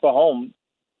to flip a home,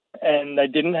 and I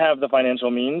didn't have the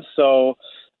financial means. So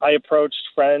I approached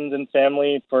friends and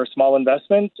family for a small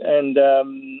investment, and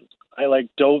I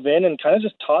dove in and kind of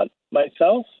just taught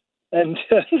myself. And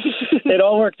it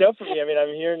all worked out for me. I mean,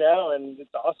 I'm here now, and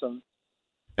it's awesome.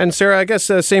 And Sarah, I guess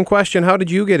same question. How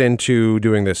did you get into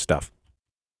doing this stuff?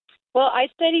 Well, I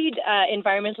studied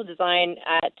environmental design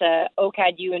at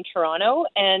OCAD-U in Toronto,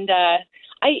 and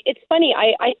it's funny.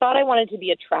 I thought I wanted to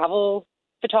be a travel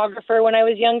photographer when I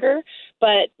was younger,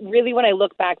 but really when I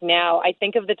look back now, I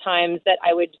think of the times that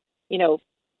I would,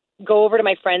 go over to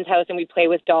my friend's house and we'd play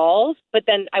with dolls, but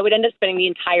then I would end up spending the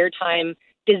entire time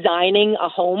designing a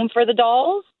home for the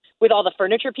dolls with all the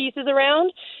furniture pieces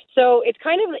around. So it's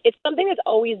something that's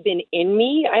always been in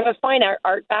me. I have a fine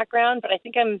art background, but I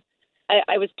think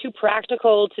I was too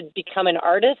practical to become an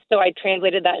artist. So I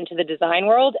translated that into the design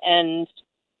world and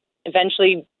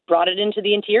eventually brought it into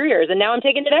the interiors. And now I'm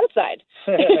taking it outside.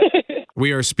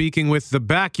 We are speaking with the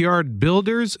Backyard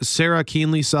Builders, Sarah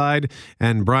Keenlyside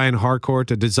and Brian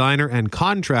Harcourt, a designer and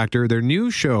contractor. Their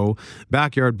new show,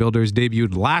 Backyard Builders,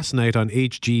 debuted last night on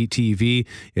HGTV.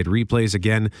 It replays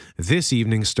again this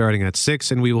evening starting at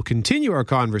 6, and we will continue our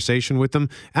conversation with them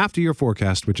after your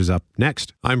forecast, which is up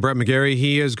next. I'm Brett McGarry.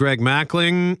 He is Greg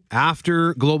Mackling.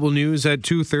 After Global News at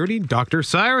 2:30, Dr.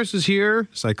 Cyrus is here,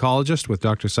 psychologist with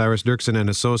Dr. Cyrus Dirksen and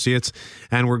Associates,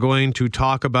 and we're going to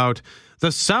talk about the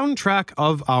soundtrack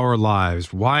of our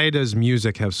lives. Why does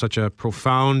music have such a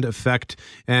profound effect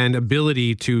and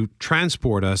ability to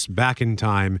transport us back in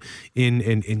time in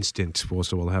an instant?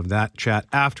 So we'll have that chat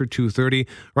after 2:30.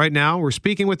 Right now, we're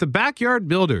speaking with the Backyard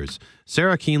Builders,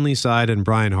 Sarah Keenlyside and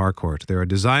Brian Harcourt. They're a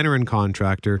designer and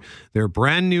contractor. Their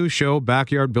brand new show,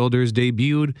 Backyard Builders,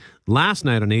 debuted last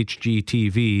night on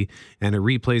HGTV, and it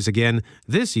replays again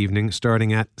this evening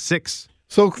starting at 6.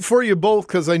 So for you both,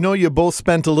 because I know you both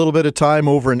spent a little bit of time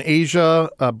over in Asia.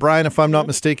 Brian, if I'm not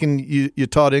mistaken, you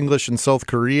taught English in South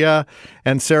Korea.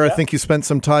 And Sarah, I think you spent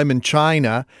some time in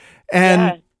China.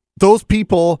 And those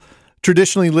people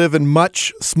traditionally live in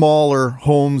much smaller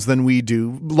homes than we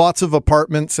do, lots of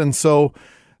apartments. And so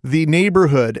the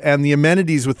neighborhood and the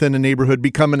amenities within a neighborhood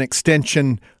become an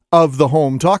extension of the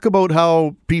home. Talk about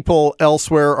how people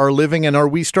elsewhere are living, and are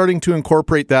we starting to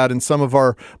incorporate that in some of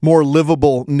our more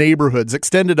livable neighborhoods,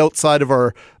 extended outside of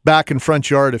our back and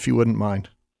front yard, if you wouldn't mind?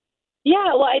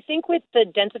 Yeah, well, I think with the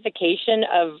densification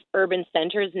of urban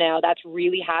centers now, that's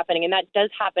really happening, and that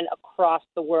does happen across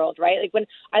the world, right? Like when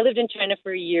I lived in China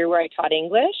for a year where I taught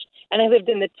English, and I lived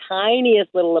in the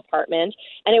tiniest little apartment,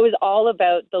 and it was all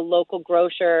about the local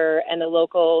grocer and the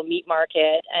local meat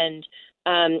market, and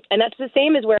that's the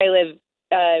same as where I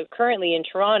live currently in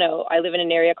Toronto. I live in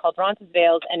an area called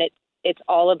Roncesvalles, and it's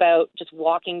all about just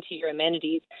walking to your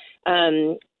amenities.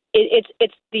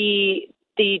 It's the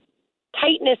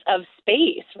tightness of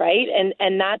space, right?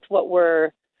 And that's what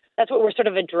we're sort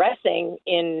of addressing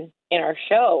in our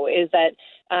show, is that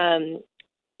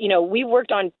we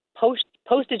worked on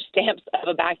postage stamps of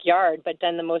a backyard, but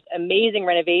done the most amazing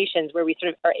renovations where we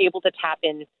sort of are able to tap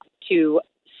into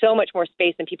so much more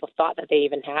space than people thought that they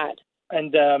even had.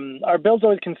 And our builds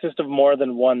always consist of more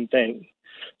than one thing.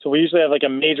 So we usually have like a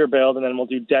major build, and then we'll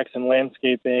do decks and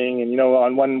landscaping. And,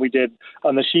 on one we did,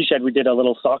 on the She Shed, we did a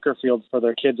little soccer field for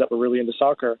their kids that were really into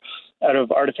soccer out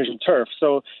of artificial turf.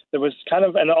 So there was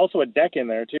and also a deck in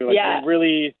there too. Like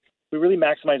we really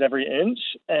maximize every inch.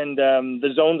 And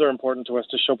the zones are important to us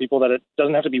to show people that it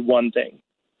doesn't have to be one thing.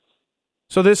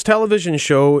 So this television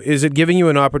show, is it giving you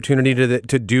an opportunity to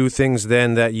do things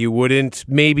then that you wouldn't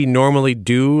maybe normally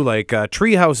do, like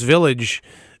Treehouse Village,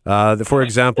 for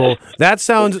example? That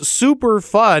sounds super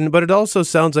fun, but it also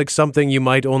sounds like something you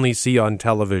might only see on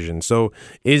television. So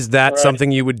is that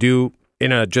something you would do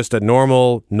in just a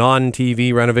normal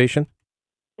non-TV renovation?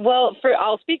 Well,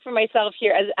 I'll speak for myself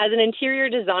here. As an interior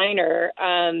designer,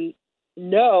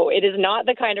 no, it is not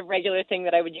the kind of regular thing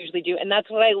that I would usually do. And that's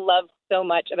what I love so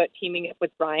much about teaming up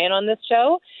with Brian on this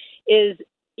show is,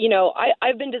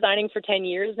 I've been designing for 10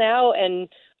 years now, and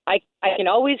I can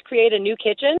always create a new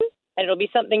kitchen and it'll be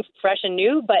something fresh and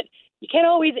new, but you can't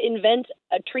always invent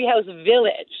a treehouse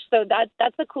village. So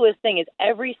that's the coolest thing, is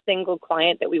every single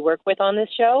client that we work with on this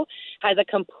show has a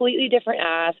completely different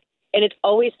ask, and it's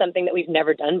always something that we've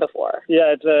never done before.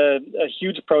 Yeah, it's a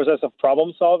huge process of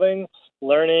problem solving,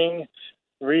 learning,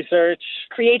 research,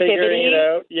 creativity, figuring it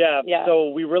out. Yeah. So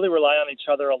we really rely on each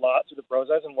other a lot through the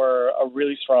process, and we're a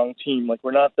really strong team. Like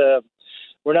we're not the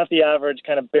average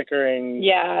kind of bickering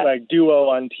like duo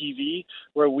on TV,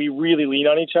 where we really lean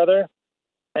on each other,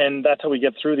 and that's how we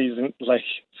get through these like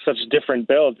such different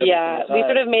builds. Yeah, we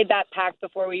sort of made that pact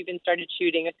before we even started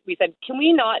shooting. We said, can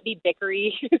we not be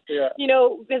bickery?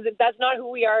 Because that's not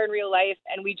who we are in real life,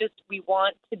 and we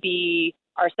want to be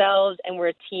ourselves, and we're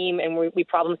a team, and we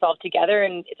problem solve together,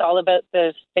 and it's all about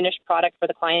the finished product for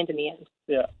the client in the end.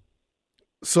 Yeah.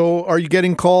 So are you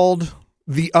getting called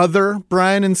the other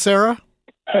Brian and Sarah?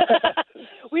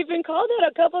 We've been called out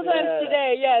a couple times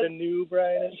today, yes. The new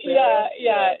Brian and Sarah?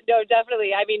 Yeah. No,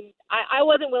 definitely. I mean, I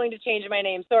wasn't willing to change my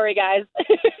name. Sorry, guys.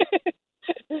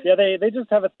 Yeah, they just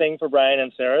have a thing for Brian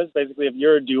and Sarah's. Basically, if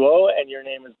you're a duo and your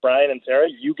name is Brian and Sarah,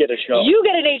 you get a show. You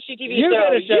get an HGTV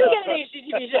show. You get an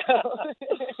HGTV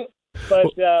show. But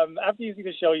after you see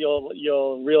the show,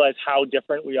 you'll realize how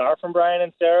different we are from Brian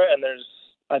and Sarah, and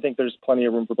I think there's plenty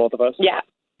of room for both of us. Yeah.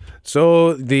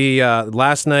 So the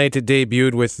last night it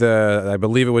debuted with I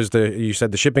believe it was you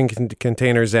said the shipping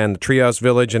containers and the Treehouse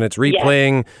Village, and it's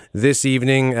replaying this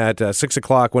evening at 6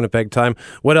 o'clock Winnipeg time.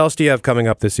 What else do you have coming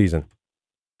up this season?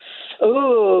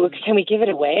 Ooh, can we give it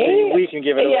away? We can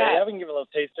give it away. Yeah. Yeah, we can give it a little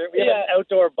taster. We have an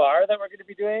outdoor bar that we're going to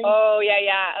be doing. Oh,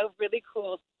 yeah. A really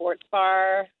cool sports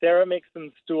bar. Sarah makes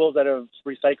some stools out of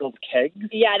recycled kegs.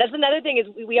 Yeah, that's another thing is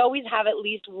we always have at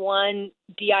least one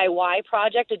DIY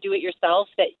project to do it yourself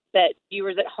that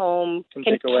viewers at home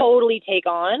can totally take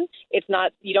on. It's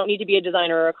not, you don't need to be a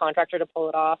designer or a contractor to pull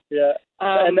it off. Yeah.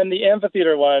 And then the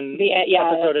amphitheater one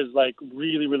episode is like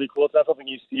really, really cool. It's not something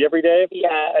you see every day.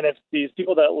 Yeah. And it's these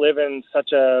people that live in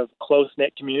such a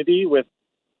close-knit community with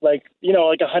like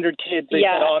 100 kids they get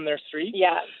on their street.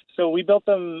 Yeah. So we built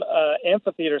them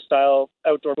amphitheater-style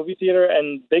outdoor movie theater,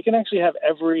 and they can actually have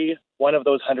every one of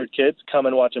those 100 kids come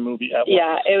and watch a movie at once.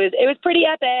 Yeah, it was pretty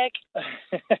epic.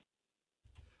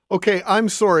 Okay, I'm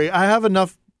sorry. I have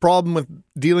enough problem with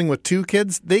dealing with 2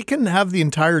 kids. They can have the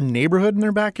entire neighborhood in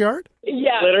their backyard?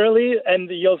 Yeah. Literally, and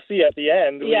you'll see at the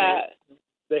end. Yeah.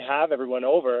 They have everyone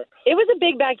over. It was a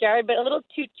big backyard, but a little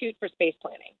toot for space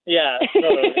planning. Yeah.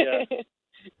 Totally, yeah.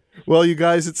 Well, you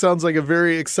guys, it sounds like a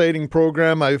very exciting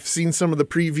program. I've seen some of the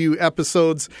preview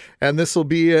episodes, and this will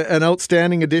be an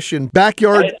outstanding addition.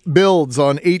 Backyard Builds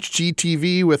on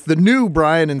HGTV with the new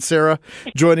Brian and Sarah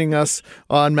joining us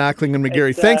on Mackling and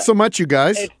McGarry. Thanks so much, you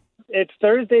guys. It's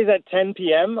Thursdays at 10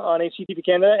 p.m. on HGTV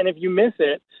Canada, and if you miss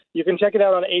it, you can check it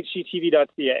out on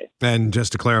hgtv.ca. And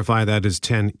just to clarify, that is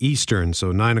 10 Eastern,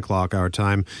 so 9 o'clock our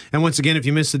time. And once again, if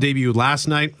you missed the debut last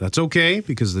night, that's okay,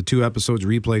 because the 2 episodes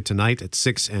replay tonight at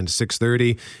 6 and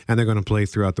 6:30, and they're going to play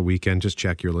throughout the weekend. Just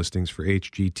check your listings for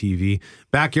HGTV.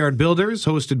 Backyard Builders,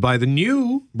 hosted by the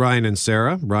new Brian and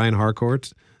Sarah, Brian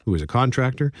Harcourt, who is a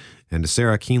contractor, and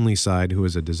Sarah Keenlyside, who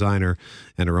is a designer.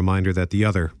 And a reminder that the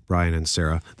other Brian and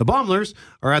Sarah, the Baumlers,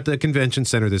 are at the Convention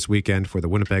Center this weekend for the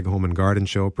Winnipeg Home and Garden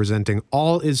Show, presenting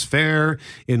All is Fair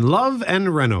in Love and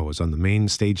Renos on the main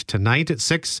stage tonight at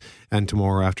 6 and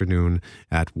tomorrow afternoon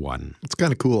at 1. It's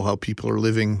kind of cool how people are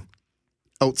living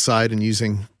outside and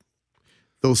using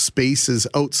those spaces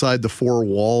outside the 4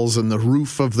 walls and the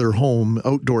roof of their home,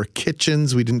 outdoor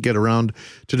kitchens. We didn't get around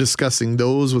to discussing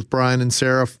those with Brian and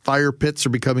Sarah. Fire pits are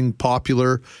becoming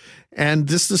popular. And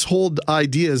this whole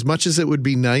idea, as much as it would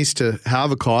be nice to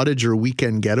have a cottage or a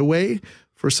weekend getaway,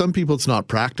 for some people it's not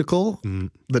practical.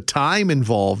 The time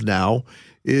involved now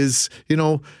is,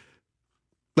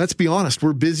 let's be honest,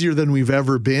 we're busier than we've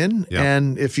ever been. Yeah.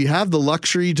 And if you have the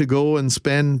luxury to go and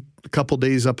spend a couple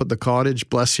days up at the cottage,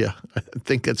 bless you. I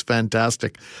think it's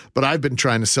fantastic. But I've been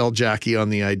trying to sell Jackie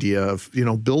on the idea of,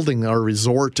 building our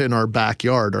resort in our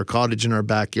backyard, our cottage in our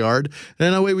backyard.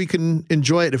 And that way we can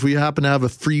enjoy it. If we happen to have a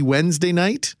free Wednesday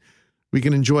night, we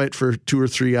can enjoy it for 2 or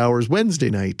 3 hours Wednesday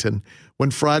night. And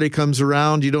when Friday comes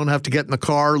around, you don't have to get in the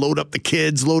car, load up the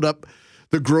kids, load up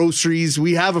the groceries.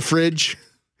 We have a fridge.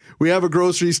 We have a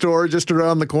grocery store just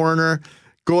around the corner.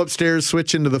 Go upstairs,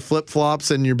 switch into the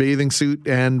flip-flops and your bathing suit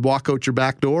and walk out your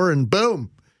back door and boom,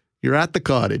 you're at the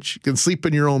cottage. You can sleep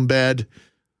in your own bed.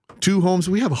 2 homes.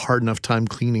 We have a hard enough time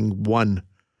cleaning 1.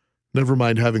 Never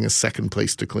mind having a second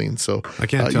place to clean. So I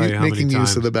can't tell you how many making use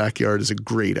times. of the backyard is a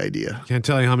great idea. Can't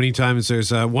tell you how many times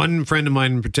there's one friend of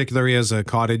mine in particular. He has a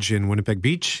cottage in Winnipeg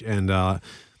Beach, and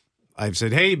I've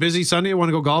said, "Hey, busy Sunday? I want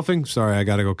to go golfing? Sorry, I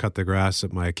got to go cut the grass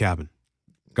at my cabin.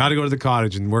 Got to go to the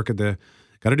cottage and work at the.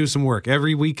 Got to do some work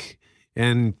every week."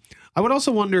 And I would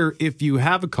also wonder if you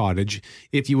have a cottage,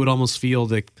 if you would almost feel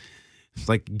like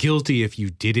guilty if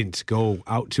you didn't go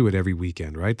out to it every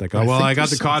weekend, right? Like, oh, well, I got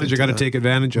the cottage, I got to take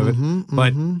advantage of it.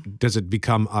 But does it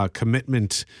become a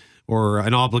commitment or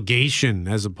an obligation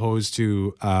as opposed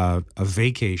to a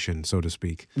vacation, so to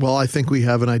speak? Well, I think we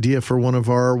have an idea for one of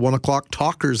our 1 o'clock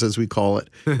talkers, as we call it,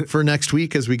 for next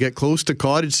week as we get close to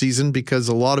cottage season, because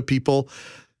a lot of people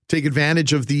take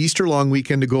advantage of the Easter long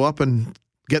weekend to go up and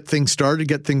get things started,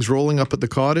 get things rolling up at the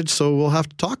cottage. So we'll have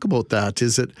to talk about that.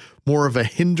 Is it more of a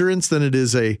hindrance than it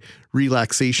is a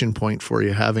relaxation point for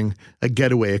you, having a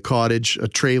getaway, a cottage, a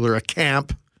trailer, a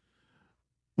camp,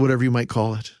 whatever you might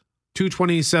call it?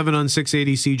 2:27 on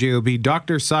 680 CJOB.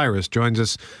 Dr. Cyrus joins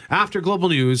us after Global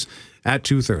News at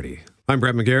 2:30. I'm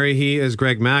Brett McGarry. He is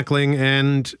Greg Mackling,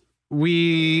 and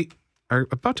we are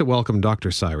about to welcome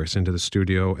Dr. Cyrus into the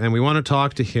studio, and we want to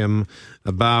talk to him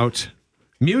about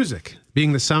music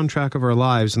being the soundtrack of our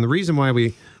lives. And the reason why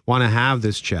we want to have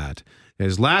this chat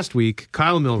is last week,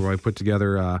 Kyle Milroy put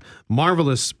together a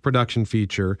marvelous production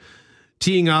feature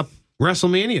teeing up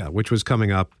WrestleMania, which was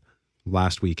coming up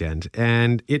last weekend.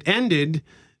 And it ended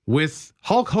with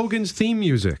Hulk Hogan's theme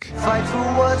music. Fight for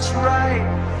what's right,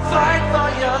 fight for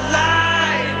your life.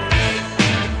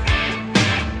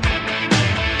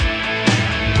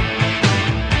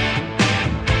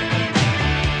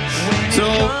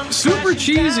 So super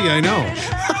cheesy, I know.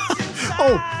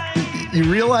 Oh, You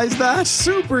realize that?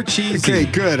 Super cheesy. Okay,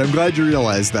 good. I'm glad you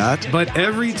realized that. But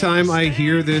every time I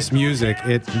hear this music,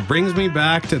 it brings me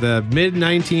back to the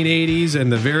mid-1980s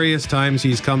and the various times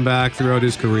he's come back throughout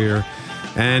his career.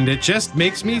 And it just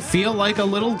makes me feel like a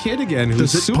little kid again.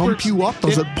 Does it pump you up?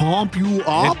 Does it pump you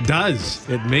up? It does.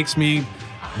 It makes me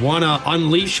want to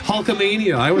unleash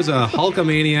Hulkamania. I was a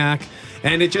Hulkamaniac,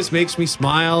 and it just makes me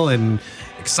smile and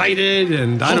excited,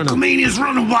 and I don't know. Hulkamania's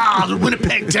running wild in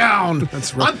Winnipeg town.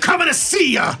 That's right. I'm coming to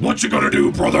see ya. What you gonna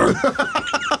do, brother?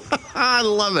 I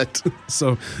love it.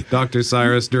 So Dr.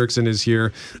 Cyrus Dirksen is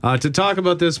here to talk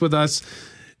about this with us.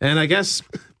 And I guess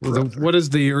what is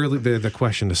the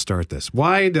question to start this?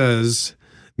 Why does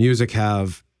music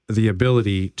have the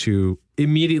ability to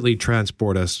immediately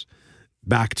transport us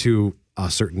back to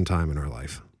a certain time in our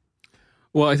life?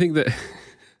 Well, I think that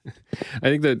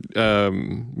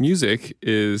music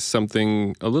is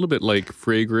something a little bit like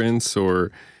fragrance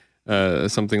or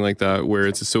something like that, where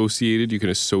it's associated. You can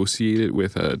associate it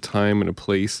with a time and a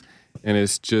place, and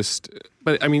it's just.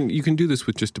 But I mean, you can do this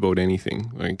with just about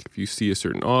anything. Like if you see a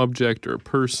certain object or a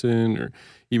person, or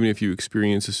even if you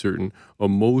experience a certain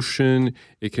emotion,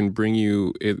 it can bring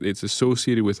you. It's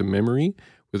associated with a memory,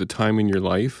 with a time in your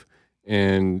life,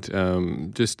 and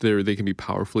they can be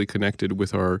powerfully connected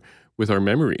with our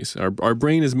memories. Our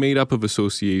brain is made up of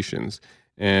associations,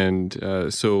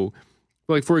 and so,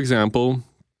 like for example,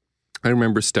 I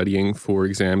remember studying for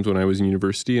exams when I was in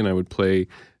university, and I would play.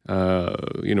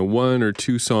 1 or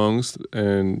 2 songs,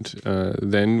 and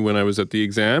then when I was at the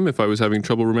exam, if I was having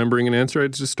trouble remembering an answer,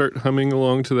 I'd just start humming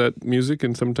along to that music,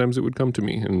 and sometimes it would come to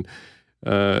me. And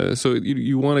so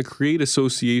you want to create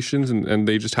associations, and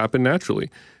they just happen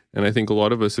naturally. And I think a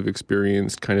lot of us have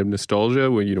experienced kind of nostalgia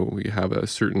when we have a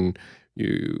certain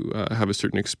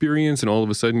experience, and all of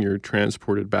a sudden you're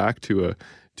transported back to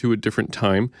a different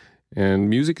time. And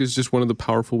music is just one of the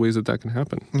powerful ways that can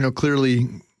happen. Clearly.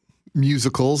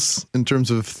 Musicals, in terms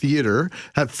of theater,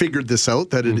 have figured this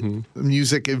out, that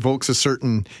music evokes a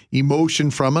certain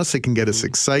emotion from us. It can get us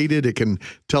excited. It can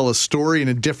tell a story in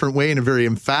a different way, in a very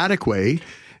emphatic way.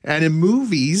 And in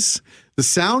movies, the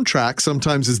soundtrack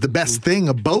sometimes is the best thing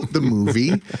about the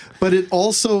movie, but it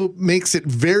also makes it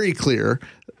very clear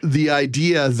the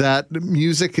idea that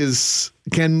music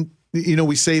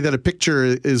we say that a picture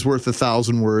is worth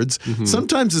 1,000 words. Mm-hmm.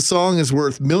 Sometimes a song is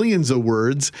worth millions of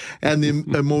words, and the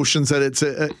emotions that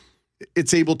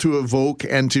it's able to evoke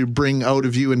and to bring out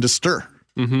of you and to stir.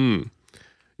 Mm-hmm.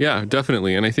 Yeah,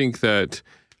 definitely. And I think that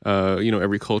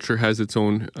every culture has its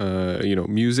own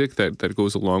music that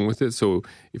goes along with it. So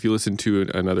if you listen to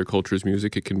another culture's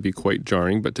music, it can be quite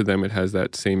jarring, but to them it has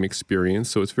that same experience.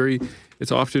 So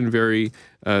it's often very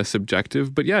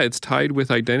subjective. But yeah, it's tied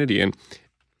with identity. And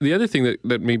the other thing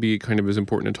that maybe kind of is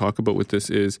important to talk about with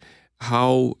this is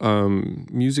how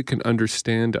music can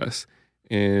understand us,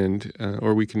 and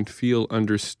or we can feel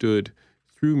understood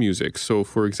through music. So,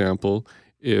 for example,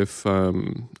 if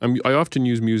I often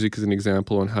use music as an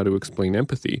example on how to explain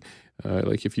empathy.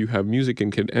 Like if you have music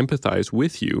and can empathize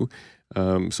with you.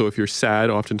 So if you're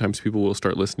sad, oftentimes people will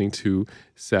start listening to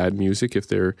sad music. If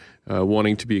they're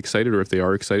wanting to be excited, or if they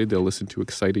are excited, they'll listen to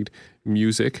excited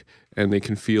music, and they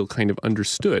can feel kind of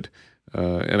understood.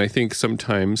 And I think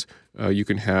sometimes you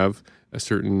can have a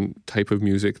certain type of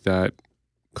music that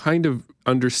kind of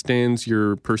understands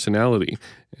your personality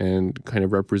and kind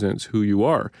of represents who you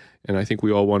are. And I think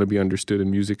we all want to be understood,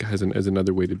 and music as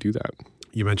another way to do that.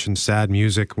 You mentioned sad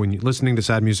music. When you're listening to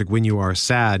sad music when you are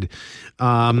sad,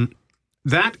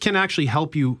 that can actually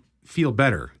help you feel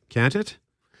better, can't it?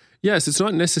 Yes, it's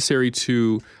not necessary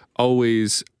to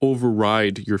always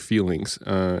override your feelings,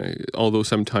 although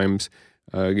sometimes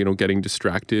getting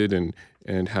distracted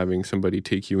and having somebody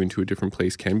take you into a different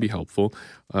place can be helpful.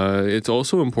 It's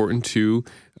also important to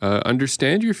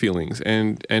understand your feelings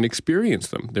and experience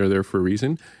them. They're there for a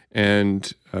reason.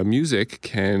 And music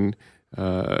can,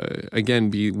 again,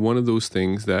 be one of those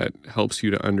things that helps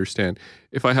you to understand.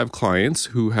 If I have clients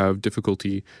who have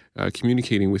difficulty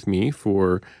communicating with me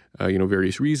for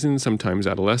various reasons, sometimes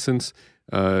adolescence,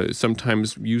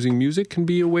 sometimes using music can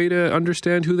be a way to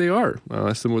understand who they are. I'll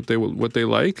ask them what they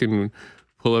like, and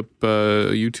pull up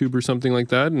YouTube or something like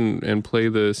that, and play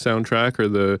the soundtrack or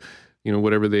the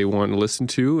whatever they want to listen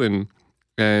to,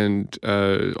 and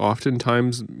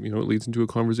oftentimes it leads into a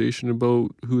conversation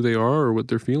about who they are or what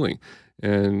they're feeling,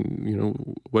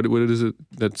 and what is it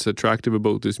that's attractive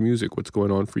about this music, what's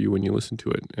going on for you when you listen to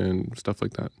it, and stuff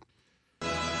like that.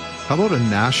 How about a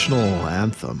national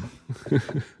anthem?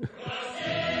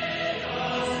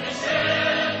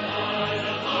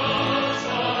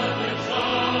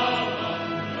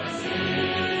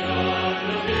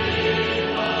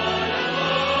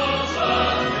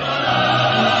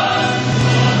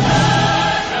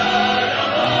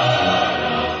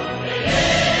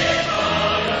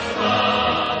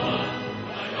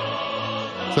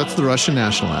 That's the Russian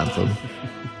national anthem.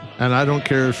 And I don't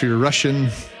care if you're Russian,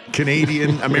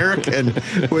 Canadian, American,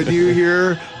 when you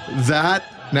hear that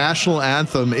national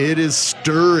anthem, it is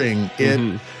stirring.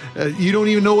 You don't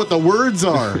even know what the words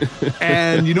are.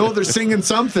 And you know they're singing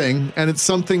something, and it's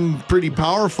something pretty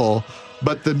powerful,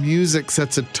 but the music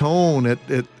sets a tone.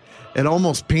 It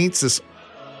almost paints this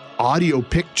audio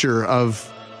picture of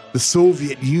the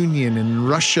Soviet Union and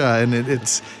Russia, and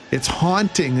it's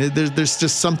haunting. There's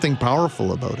just something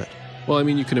powerful about it. Well, I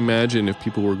mean, you can imagine if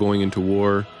people were going into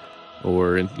war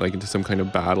or into some kind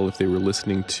of battle, if they were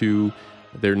listening to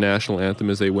their national anthem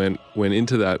as they went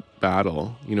into that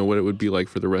battle, you know, what it would be like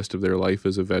for the rest of their life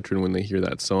as a veteran when they hear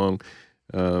that song.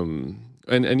 And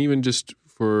even just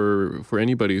for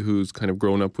anybody who's kind of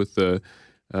grown up with the,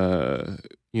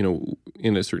 you know,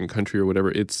 in a certain country or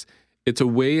whatever, it's a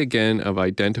way, again, of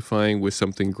identifying with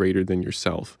something greater than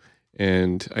yourself.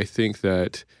 And I think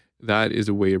that is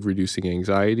a way of reducing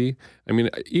anxiety. I mean,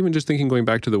 even just thinking, going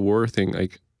back to the war thing,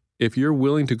 like if you're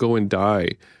willing to go and die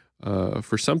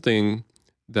for something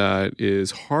that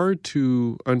is hard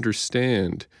to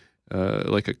understand,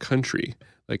 like a country,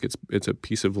 like it's a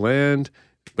piece of land,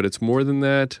 but it's more than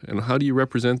that. And how do you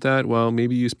represent that? Well,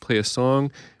 maybe you play a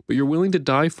song, but you're willing to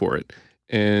die for it.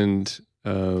 And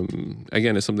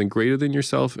again, it's something greater than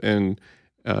yourself. And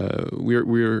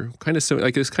we're kind of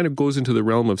like, this kind of goes into the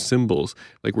realm of symbols.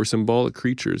 Like we're symbolic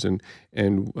creatures, and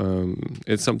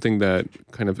it's something that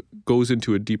kind of goes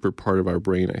into a deeper part of our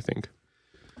brain, I think.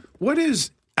 What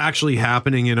is actually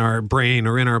happening in our brain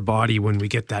or in our body when we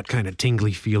get that kind of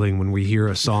tingly feeling when we hear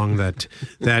a song that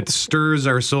stirs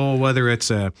our soul, whether it's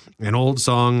an old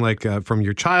song like from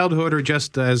your childhood or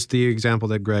just as the example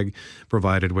that Greg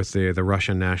provided with the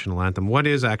Russian national anthem? What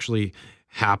is actually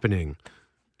happening?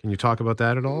 Can you talk about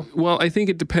that at all? Well, I think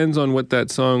it depends on what that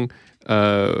song,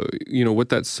 what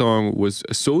that song was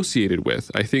associated with.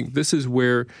 I think this is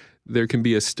where there can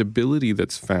be a stability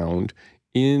that's found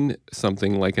in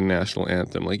something like a national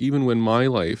anthem. Like even when my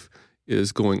life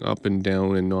is going up and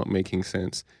down and not making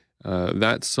sense,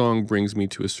 that song brings me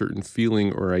to a certain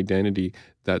feeling or identity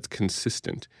that's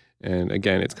consistent. And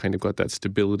again, it's kind of got that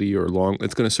stability or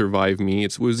it's going to survive me.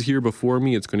 It was here before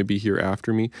me. It's going to be here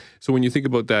after me. So when you think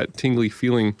about that tingly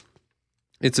feeling,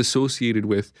 it's associated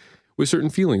with certain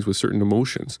feelings, with certain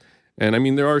emotions. And I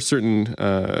mean, there are certain,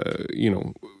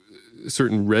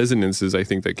 certain resonances, I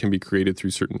think, that can be created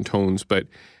through certain tones. But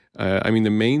I mean,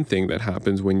 the main thing that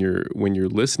happens when you're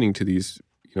listening to these,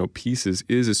 pieces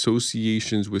is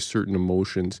associations with certain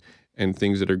emotions and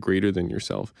things that are greater than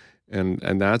yourself.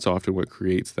 And that's often what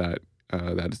creates that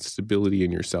stability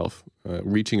in yourself,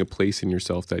 reaching a place in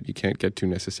yourself that you can't get to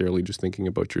necessarily just thinking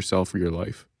about yourself or your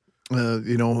life.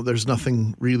 There's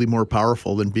nothing really more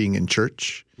powerful than being in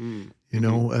church.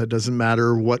 It doesn't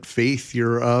matter what faith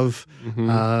you're of.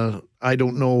 I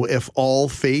don't know if all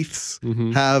faiths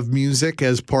have music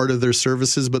as part of their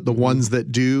services, but the ones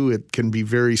that do, it can be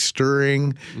very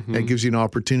stirring. It gives you an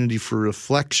opportunity for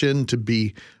reflection, to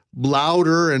be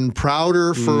louder and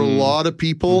prouder for a lot of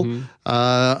people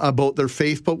about their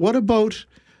faith. But what about,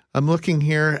 I'm looking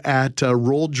here at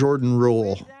Roll Jordan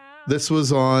Roll. This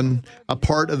was on a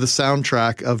part of the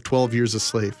soundtrack of 12 Years a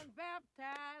Slave.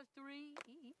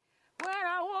 When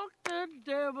I walked the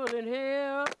devil in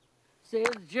hell, says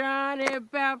Johnny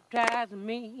baptized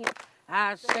me.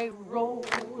 I say roll,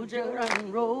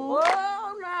 Jordan, roll.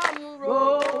 Oh, now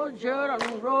roll,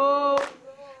 Jordan, roll.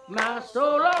 My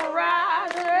soul will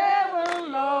rise in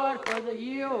heaven, Lord, for the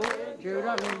year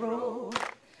Jordan road.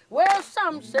 Well,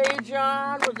 some say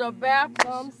John was a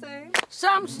Baptist.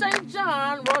 Some say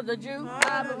John was a Jew.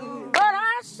 But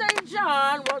I say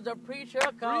John was a preacher,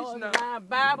 cause my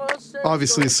Bible says.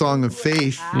 Obviously, a song of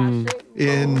faith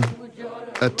in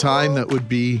a time that would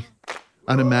be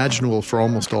unimaginable for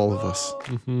almost all of us.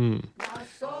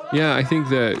 Yeah, I think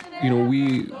that,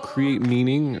 we create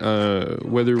meaning,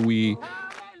 whether we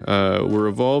were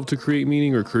evolved to create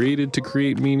meaning or created to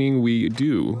create meaning. We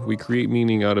do. We create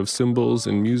meaning out of symbols,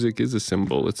 and music is a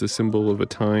symbol. It's a symbol of a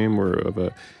time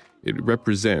or it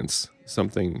represents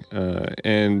something.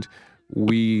 And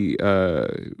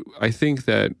I think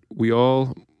that we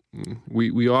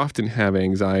often have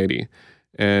anxiety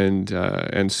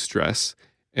and stress.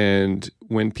 And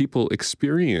when people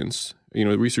experience,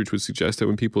 research would suggest that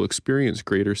when people experience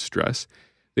greater stress,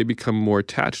 they become more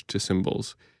attached to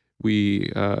symbols.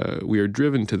 We are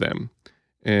driven to them,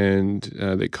 and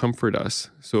they comfort us.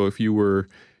 So if you were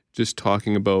just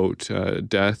talking about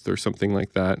death or something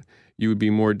like that, you would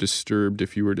be more disturbed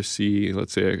if you were to see,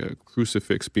 let's say, a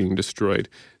crucifix being destroyed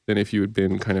than if you had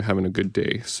been kind of having a good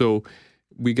day. So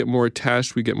we get more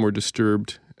attached, we get more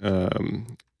disturbed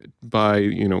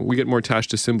we get more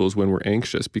attached to cymbals when we're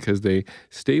anxious because they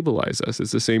stabilize us.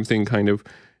 It's the same thing kind of,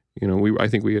 I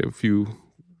think we had a few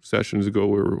sessions ago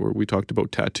where we talked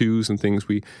about tattoos and things.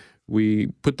 We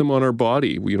put them on our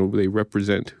body. They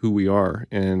represent who we are,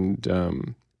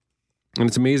 and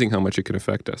it's amazing how much it can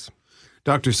affect us.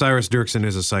 Dr. Cyrus Dirksen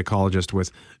is a psychologist with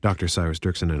Dr. Cyrus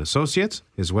Dirksen and Associates.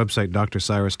 His website,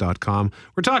 drcyrus.com.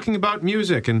 We're talking about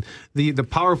music and the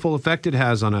powerful effect it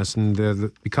has on us,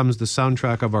 and becomes the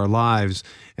soundtrack of our lives.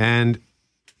 And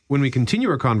when we continue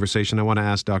our conversation, I want to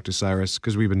ask Dr. Cyrus,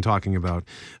 because we've been talking about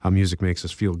how music makes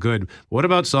us feel good. What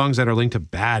about songs that are linked to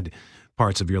bad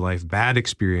parts of your life, bad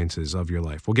experiences of your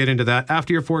life? We'll get into that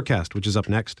after your forecast, which is up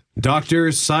next.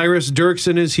 Dr. Cyrus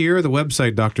Dirksen is here. The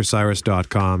website,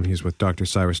 drcyrus.com. He's with Dr.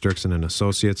 Cyrus Dirksen and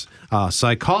Associates,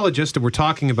 psychologist, and we're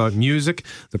talking about music,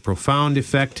 the profound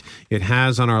effect it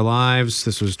has on our lives.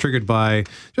 This was triggered by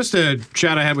just a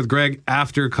chat I had with Greg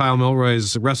after Kyle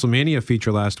Milroy's WrestleMania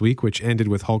feature last week, which ended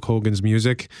with Hulk Hogan's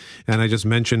music. And I just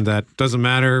mentioned that doesn't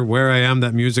matter where I am,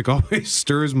 that music always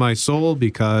stirs my soul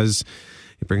because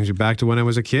it brings me back to when I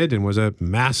was a kid and was a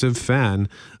massive fan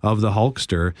of the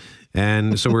Hulkster.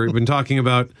 And so we've been talking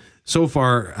about so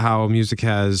far how music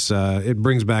has, it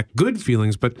brings back good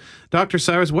feelings. But Dr.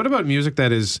 Cyrus, what about music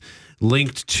that is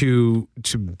linked to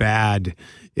bad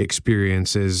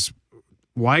experiences?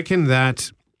 Why can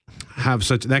that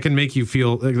that can make you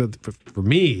feel, for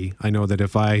me, I know that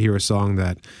if I hear a song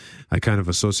that I kind of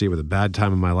associate with a bad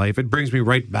time in my life, it brings me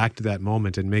right back to that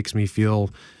moment and makes me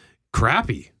feel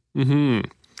crappy. Mm-hmm.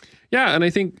 Yeah, and I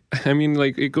think,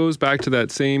 it goes back to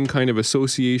that same kind of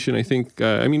association. I think,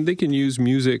 they can use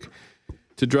music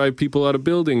to drive people out of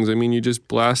buildings. You just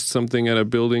blast something at a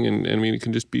building and it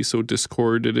can just be so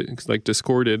discorded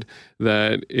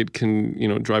that it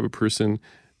can, drive a person,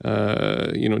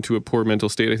 to a poor mental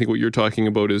state. I think what you're talking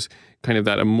about is kind of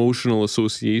that emotional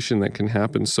association that can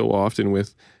happen so often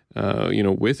with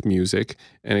music,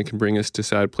 and it can bring us to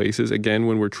sad places. Again,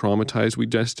 when we're traumatized, we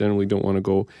just generally don't want to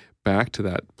go back to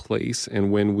that place.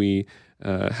 And when we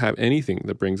have anything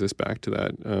that brings us back to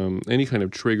that, any kind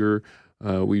of trigger,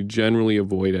 we generally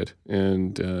avoid it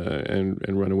and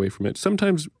run away from it.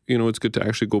 Sometimes, it's good to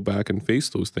actually go back and face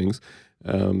those things.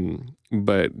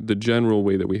 But the general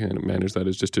way that we manage that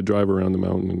is just to drive around the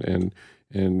mountain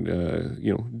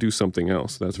and do something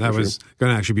else. That was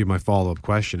going to actually be my follow-up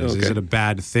question. Is it a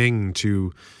bad thing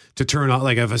to turn on,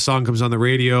 like if a song comes on the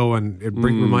radio and it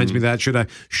reminds me of that,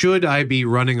 should I be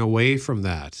running away from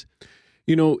that?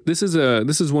 This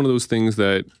is one of those things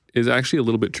that is actually a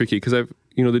little bit tricky because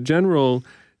the general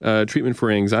treatment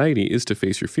for anxiety is to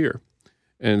face your fear.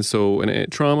 And so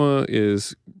trauma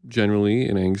is generally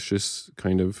an anxious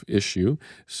kind of issue.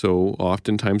 So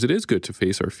oftentimes it is good to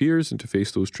face our fears and to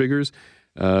face those triggers.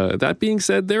 That being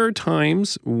said, there are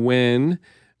times when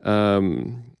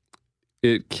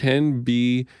it can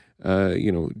be,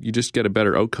 you just get a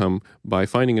better outcome by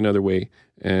finding another way.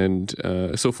 And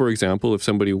so, for example, if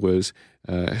somebody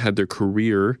had their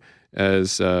career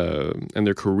and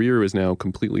their career is now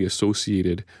completely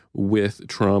associated with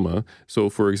trauma. So,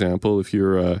 for example, if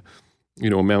you're a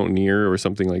mountaineer or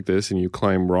something like this, and you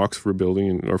climb rocks for a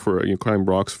building, you climb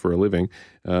rocks for a living,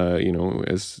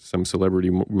 as some celebrity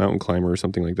mountain climber or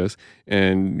something like this,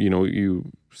 and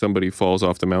somebody falls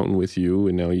off the mountain with you,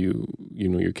 and now you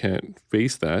can't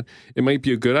face that. It might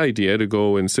be a good idea to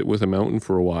go and sit with a mountain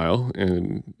for a while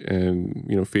and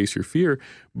face your fear,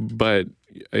 but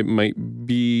it might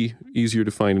be easier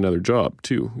to find another job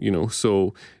too.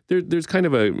 So there's kind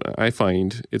of I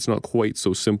find it's not quite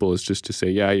so simple as just to say,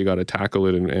 yeah, you got to tackle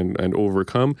it and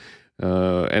overcome.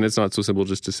 And it's not so simple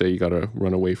just to say you got to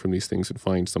run away from these things and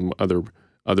find some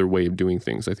other way of doing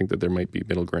things. I think that there might be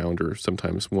middle ground, or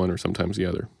sometimes one or sometimes the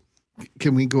other.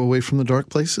 Can we go away from the dark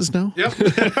places now? Yep.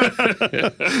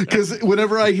 Because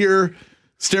whenever I hear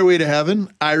Stairway to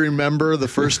Heaven, I remember the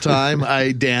first time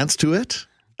I danced to it.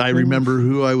 I remember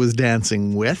who I was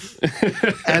dancing with.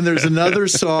 And there's another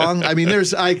song. I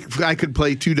could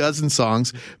play 24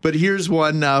 songs, but here's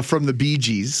one from the Bee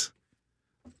Gees.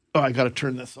 Oh, I got to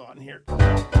turn this on here.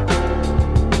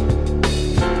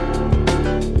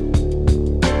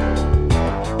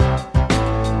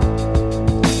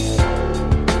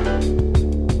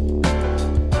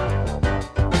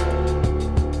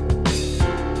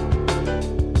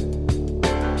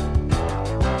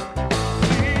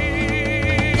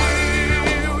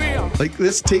 Like,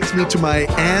 this takes me to my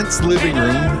aunt's living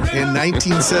room in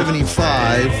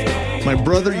 1975. My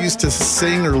brother used to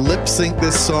sing or lip sync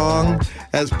this song,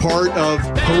 as part of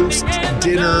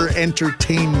post-dinner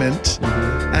entertainment.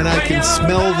 And I can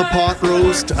smell the pot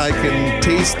roast. I can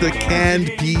taste the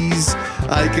canned peas.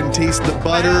 I can taste the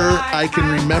butter. I can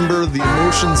remember the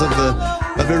emotions of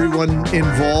everyone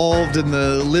involved in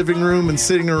the living room and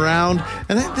sitting around.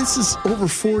 And this is over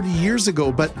 40 years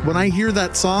ago. But when I hear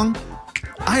that song,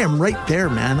 I am right there,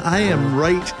 man. I am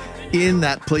right in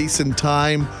that place and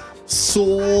time.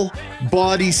 Soul,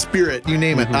 body, spirit, you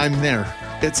name it, I'm there.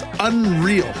 It's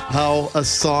unreal how a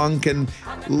song can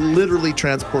literally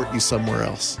transport you somewhere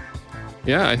else.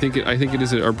 Yeah, I think it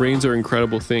is. Our brains are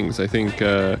incredible things. I think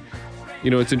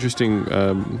it's interesting.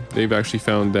 They've actually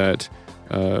found that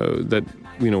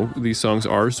these songs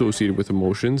are associated with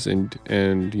emotions, and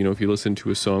if you listen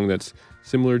to a song that's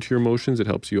similar to your emotions, it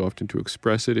helps you often to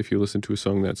express it. If you listen to a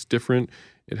song that's different,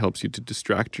 it helps you to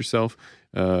distract yourself.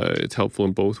 It's helpful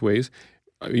in both ways.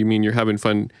 You mean you're having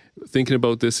fun thinking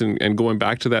about this and going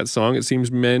back to that song? It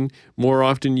seems men more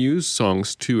often use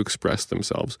songs to express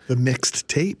themselves. The mixed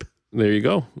tape. There you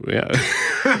go. Yeah.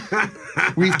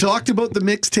 We've talked about the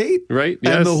mixtape. Right.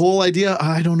 Yes. And the whole idea,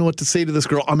 I don't know what to say to this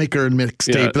girl. I'll make her a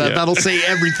mixtape. That'll say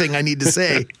everything I need to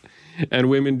say. And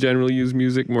women generally use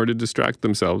music more to distract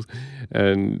themselves.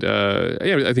 And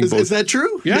I think both. Is that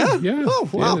true? Yeah. Oh,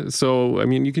 wow. Yeah. So, I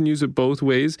mean, you can use it both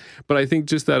ways. But I think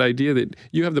just that idea that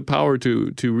you have the power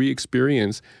to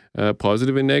re-experience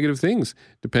positive and negative things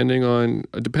depending on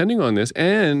this.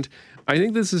 And I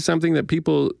think this is something that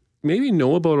people maybe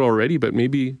know about already, but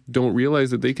maybe don't realize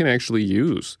that they can actually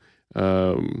use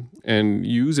and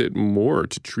use it more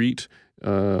to treat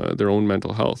their own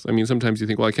mental health. I mean, sometimes you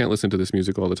think, well, I can't listen to this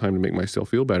music all the time to make myself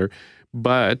feel better.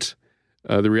 But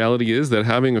the reality is that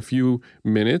having a few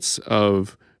minutes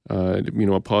of,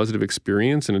 a positive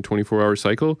experience in a 24-hour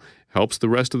cycle helps the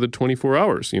rest of the 24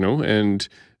 hours, and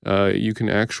you can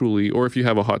actually, or if you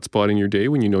have a hot spot in your day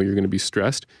when you know you're going to be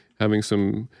stressed, having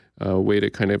some way to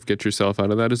kind of get yourself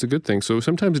out of that is a good thing. So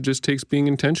sometimes it just takes being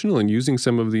intentional and using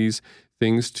some of these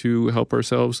things to help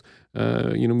ourselves,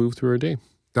 move through our day.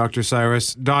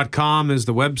 DrCyrus.com is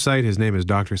the website. His name is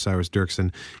Dr. Cyrus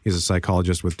Dirksen. He's a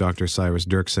psychologist with Dr. Cyrus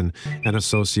Dirksen and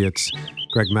Associates.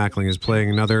 Greg Mackling is playing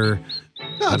another...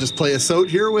 I'll just play us out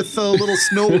here with a little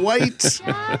Snow White.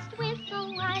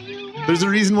 There's a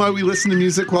reason why we listen to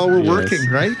music while we're working,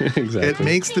 right? Exactly. It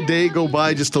makes the day go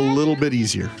by just a little bit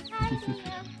easier.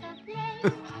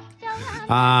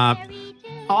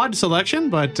 Odd selection,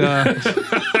 but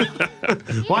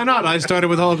why not? I started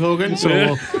with Hulk Hogan, so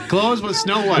we'll close with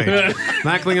Snow White.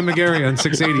 Mackling and McGarry on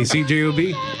 680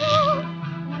 CJOB.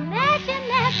 Imagine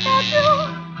that the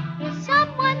blue is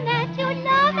someone that you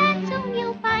love, and soon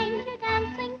you'll find you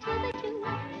dancing to the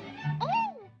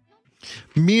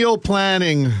tune. Meal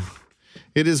planning.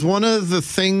 It is one of the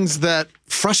things that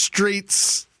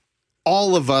frustrates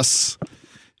all of us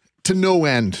to no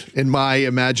end, in my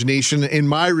imagination, in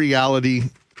my reality.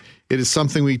 It is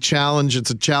something we challenge.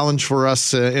 It's a challenge for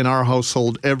us in our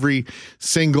household every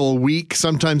single week.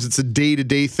 Sometimes it's a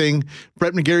day-to-day thing.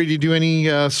 Brett McGarry, do you do any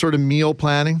sort of meal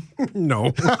planning?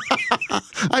 No.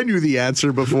 I knew the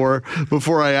answer before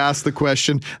I asked the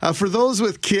question. For those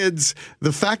with kids,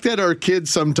 the fact that our kids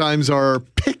sometimes are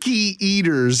picky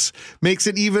eaters makes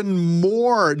it even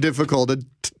more difficult.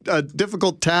 A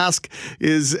difficult task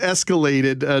is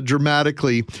escalated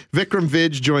dramatically. Vikram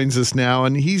Vij joins us now,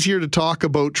 and he's here to talk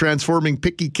about transforming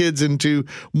picky kids into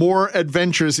more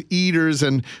adventurous eaters.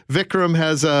 And Vikram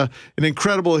has an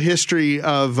incredible history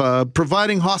of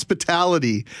providing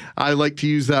hospitality. I like to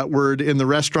use that word in the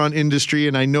restaurant industry,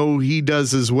 and I know he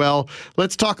does as well.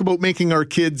 Let's talk about making our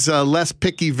kids less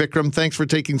picky, Vikram. Thanks for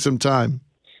taking some time.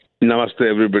 Namaste,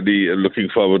 everybody. Looking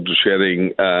forward to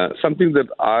sharing something that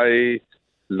I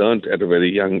learned at a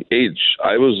very young age.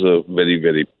 I was a very,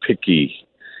 very picky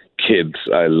kid.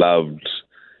 I loved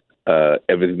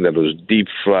everything that was deep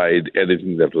fried,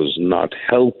 anything that was not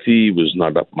healthy, was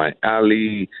not up my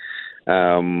alley.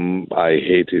 I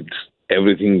hated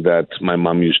everything that my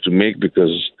mom used to make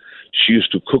because she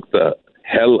used to cook the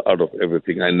hell out of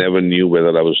everything. I never knew whether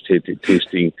I was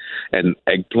tasting an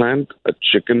eggplant, a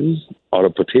chicken, or a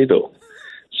potato.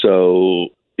 So,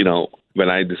 when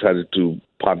I decided to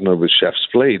partner with Chef's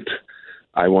Plate,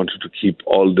 I wanted to keep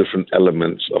all different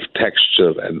elements of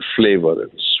texture and flavor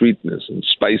and sweetness and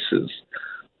spices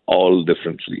all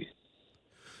differently.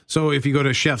 So if you go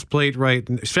to Chef's Plate, right,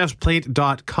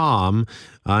 chefsplate.com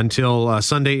until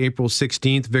Sunday, April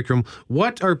 16th, Vikram,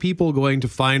 what are people going to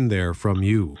find there from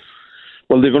you?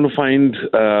 Well, they're going to find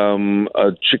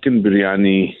a chicken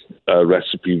biryani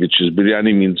recipe, which is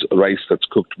biryani means rice that's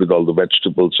cooked with all the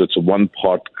vegetables. So it's a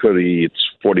one-pot curry. It's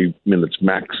 40 minutes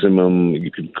maximum.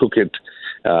 You can cook it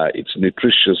It's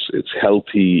nutritious, it's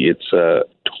healthy, it's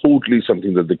totally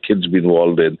something that the kids be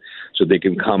involved in. So they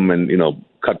can come and,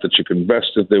 cut the chicken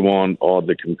breast if they want, or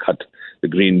they can cut the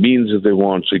green beans if they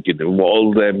want. So you can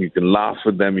involve them, you can laugh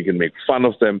with them, you can make fun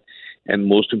of them. And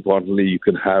most importantly, you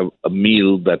can have a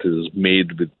meal that is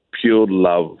made with pure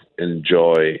love and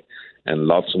joy and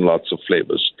lots of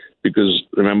flavors. Because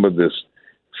remember this,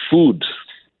 food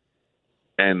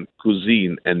and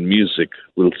cuisine and music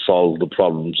will solve the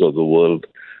problems of the world,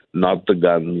 not the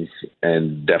guns,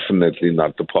 and definitely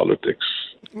not the politics.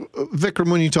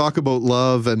 Vikram, when you talk about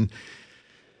love and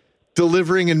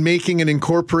delivering and making and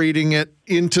incorporating it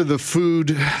into the food,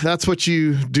 that's what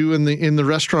you do in the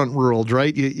restaurant world,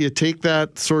 right? You take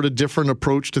that sort of different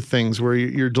approach to things where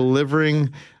you're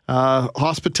delivering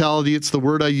hospitality. It's the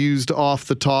word I used off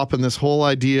the top, and this whole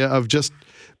idea of just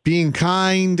being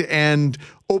kind and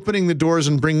opening the doors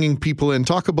and bringing people in.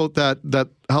 Talk about that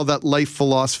how that life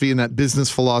philosophy and that business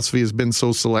philosophy has been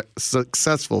so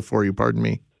successful for you. Pardon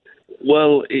me.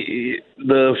 Well,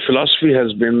 the philosophy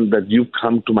has been that you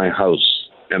come to my house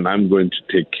and I'm going to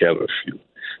take care of you.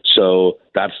 So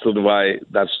that's the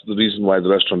reason why the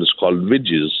restaurant is called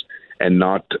Vij's and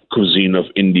not Cuisine of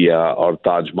India or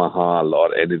Taj Mahal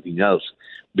or anything else,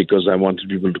 because I wanted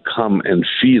people to come and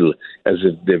feel as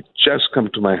if they've just come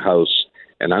to my house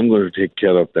and I'm going to take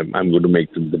care of them. I'm going to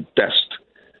make them the best,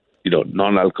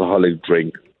 non-alcoholic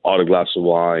drink or a glass of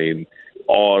wine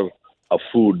or a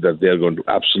food that they're going to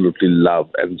absolutely love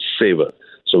and savor.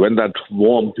 So when that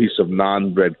warm piece of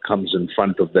naan bread comes in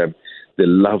front of them, they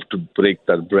love to break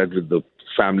that bread with the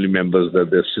family members that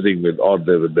they're sitting with or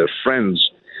they're with their friends,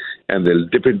 and they'll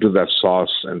dip into that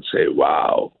sauce and say,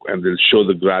 wow, and they'll show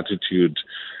the gratitude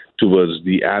towards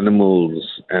the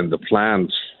animals and the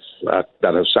plants that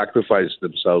have sacrificed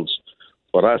themselves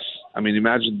for us. I mean,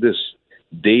 imagine this,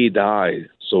 they die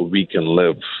so we can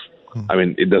live. I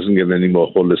mean, it doesn't get any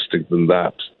more holistic than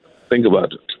that. Think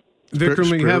about it.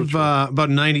 Vikram, we have about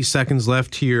 90 seconds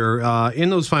left here. In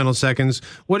those final seconds,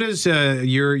 what is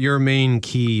your main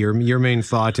key, your main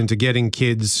thought into getting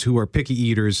kids who are picky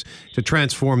eaters to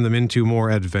transform them into more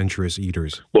adventurous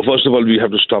eaters? Well, first of all, we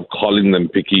have to stop calling them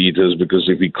picky eaters, because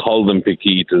if we call them picky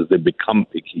eaters, they become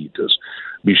picky eaters.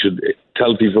 We should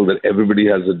tell people that everybody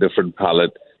has a different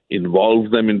palate,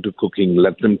 involve them into cooking,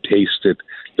 let them taste it,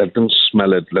 let them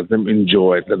smell it, let them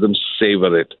enjoy it, let them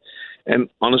savor it. And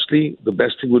honestly, the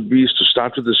best thing would be is to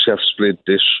start with the chef's plate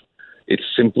dish. It's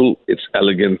simple, it's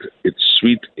elegant, it's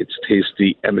sweet, it's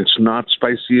tasty, and it's not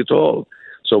spicy at all.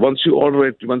 So once you order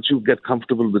it, once you get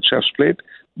comfortable with the chef's plate,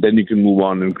 then you can move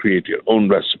on and create your own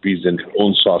recipes and your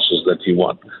own sauces that you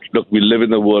want. Look, we live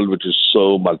in a world which is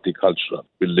so multicultural.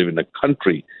 We live in a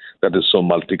country that is so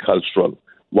multicultural.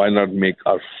 Why not make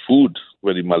our food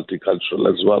very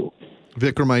multicultural as well?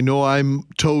 Vikram, I know I'm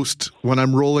toast when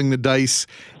I'm rolling the dice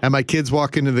and my kids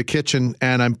walk into the kitchen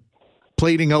and I'm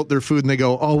plating out their food and they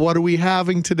go, oh, what are we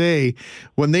having today?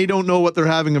 When they don't know what they're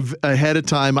having ahead of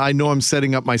time, I know I'm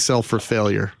setting up myself for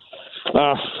failure.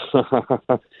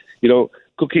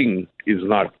 Cooking is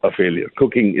not a failure.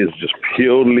 Cooking is just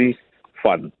purely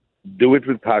fun. Do it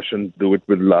with passion, do it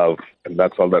with love, and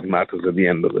that's all that matters at the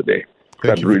end of the day.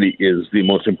 That really is the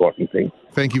most important thing.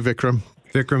 Thank you, Vikram.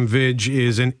 Vikram Vij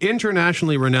is an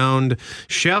internationally renowned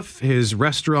chef. His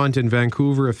restaurant in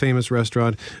Vancouver, a famous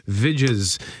restaurant,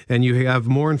 Vij's. And you have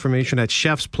more information at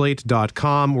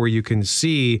chefsplate.com, where you can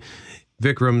see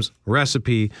Vikram's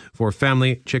recipe for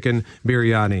family chicken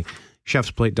biryani.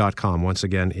 Chefsplate.com, once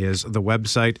again, is the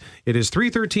website. It is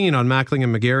 3:13 on Mackling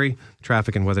and McGarry.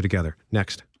 Traffic and weather together.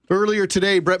 Next. Earlier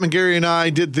today, Brett McGarry and I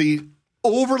did the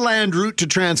overland route to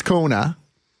Transcona.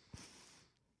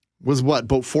 Was what,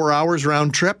 about 4 hours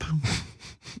round trip?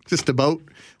 Just about.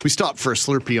 We stopped for a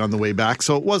Slurpee on the way back,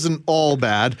 so it wasn't all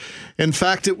bad. In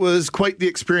fact, it was quite the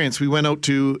experience. We went out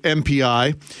to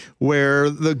MPI,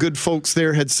 where the good folks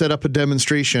there had set up a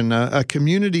demonstration. A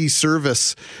community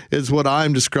service is what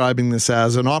I'm describing this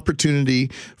as, an opportunity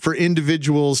for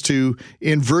individuals to,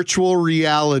 in virtual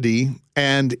reality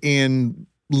and in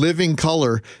living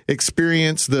color,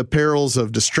 experience the perils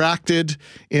of distracted,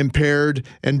 impaired,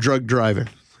 and drug driving.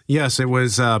 Yes, it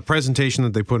was a presentation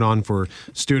that they put on for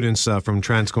students from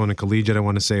Transcona Collegiate. I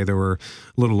want to say there were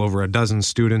a little over a dozen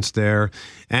students there.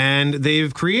 And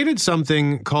they've created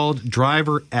something called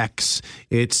Driver X.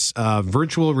 It's a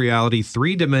virtual reality,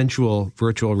 three-dimensional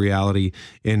virtual reality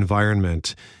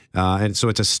environment. And so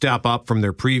it's a step up from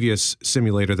their previous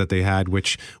simulator that they had,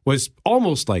 which was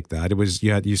almost like that. It was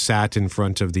you sat in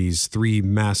front of these three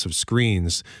massive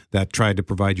screens that tried to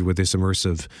provide you with this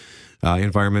immersive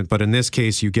environment. But in this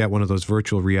case, you get one of those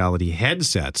virtual reality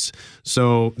headsets.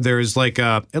 So there's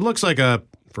it looks like a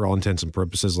for all intents and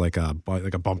purposes, like a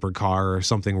bumper car or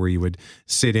something where you would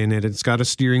sit in it. It's got a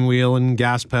steering wheel and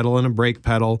gas pedal and a brake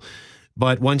pedal.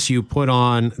 But once you put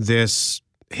on this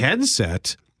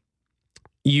headset,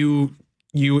 you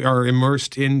are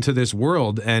immersed into this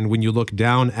world. And when you look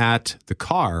down at the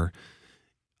car,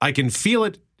 I can feel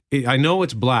it. I know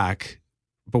it's black,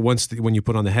 but when you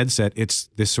put on the headset, it's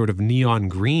this sort of neon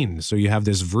green. So you have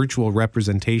this virtual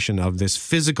representation of this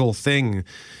physical thing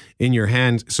in your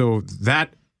hand. So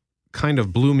that kind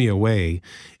of blew me away.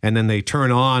 And then they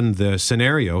turn on the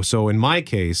scenario. So in my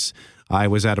case, I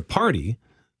was at a party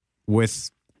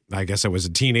with, I guess I was a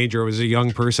teenager, I was a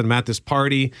young person. I'm at this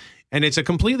party, and it's a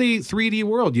completely 3D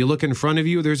world. You look in front of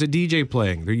you, there's a DJ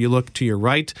playing. You look to your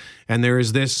right, and there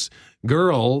is this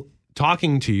girl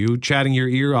talking to you, chatting your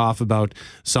ear off about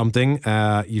something.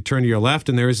 You turn to your left,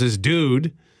 and there's this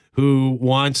dude who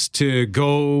wants to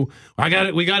go,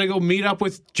 we got to go meet up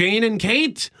with Jane and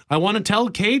Kate. I want to tell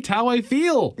Kate how I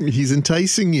feel. He's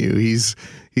enticing you. He's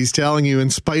telling you, in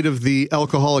spite of the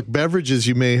alcoholic beverages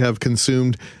you may have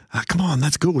consumed, come on,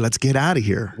 let's go. Let's get out of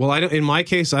here. Well, in my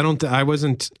case, I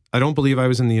don't believe I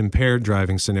was in the impaired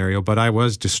driving scenario, but I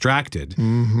was distracted.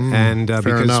 Mm-hmm. And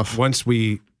because enough. Once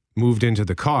we moved into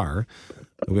the car,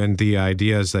 and the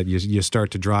idea is that you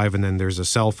start to drive, and then there's a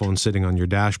cell phone sitting on your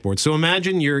dashboard. So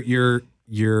imagine you're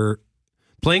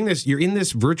playing this. You're in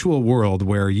this virtual world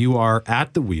where you are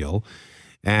at the wheel,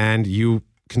 and you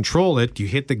control it. You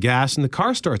hit the gas, and the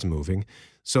car starts moving.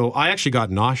 So I actually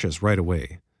got nauseous right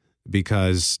away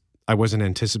because I wasn't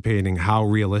anticipating how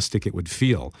realistic it would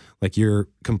feel. Like you're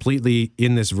completely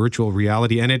in this virtual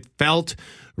reality, and it felt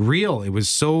real. It was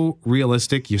so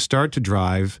realistic. You start to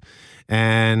drive,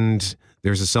 and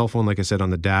there's a cell phone, like I said,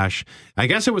 on the dash. I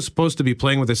guess I was supposed to be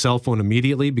playing with a cell phone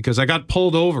immediately because I got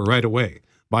pulled over right away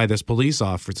by this police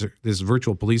officer, this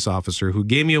virtual police officer, who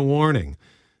gave me a warning.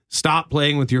 Stop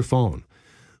playing with your phone.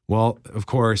 Well, of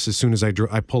course, as soon as I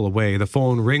pull away, the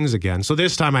phone rings again. So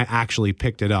this time I actually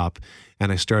picked it up,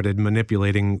 and I started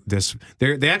manipulating this.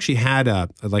 They actually had a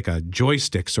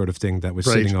joystick sort of thing that was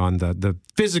sitting on the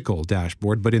physical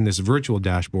dashboard, but in this virtual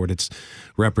dashboard, it's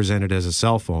represented as a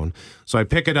cell phone. So I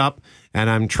pick it up,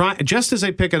 and just as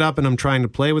I pick it up and I'm trying to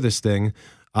play with this thing,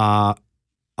 a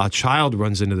child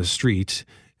runs into the street,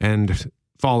 and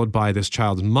followed by this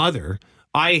child's mother.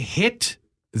 I hit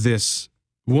this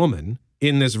woman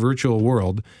in this virtual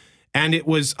world, and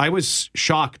I was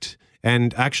shocked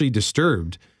and actually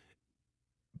disturbed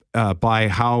by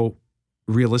how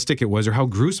realistic it was, or how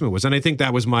gruesome it was. And I think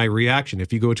that was my reaction.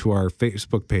 If you go to our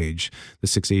Facebook page, the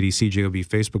 680 CJOB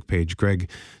Facebook page, Greg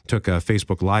took a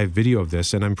Facebook Live video of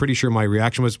this, and I'm pretty sure my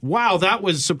reaction was, wow, that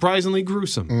was surprisingly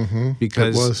gruesome,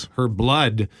 because her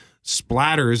blood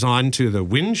splatters onto the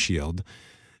windshield.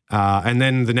 And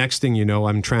then the next thing you know,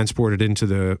 I'm transported into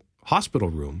the hospital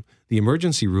room, the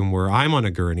emergency room, where I'm on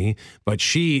a gurney, but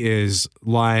she is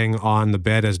lying on the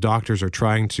bed as doctors are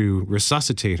trying to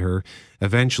resuscitate her.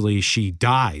 Eventually, she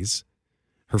dies.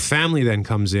 Her family then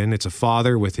comes in. It's a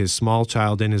father with his small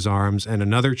child in his arms, and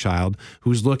another child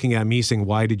who's looking at me saying,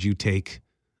 why did you take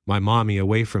my mommy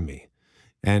away from me?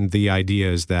 And the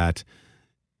idea is that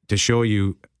to show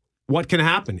you what can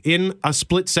happen in a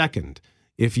split second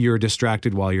if you're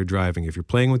distracted while you're driving, if you're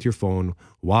playing with your phone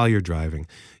while you're driving.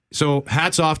 So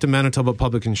hats off to Manitoba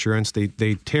Public Insurance. They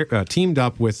teamed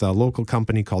up with a local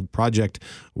company called Project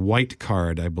White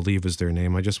Card, I believe is their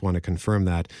name. I just want to confirm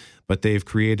that. But they've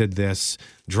created this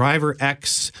Driver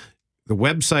X, the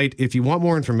website. If you want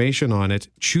more information on it,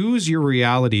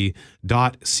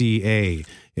 chooseyourreality.ca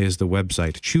is the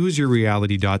website.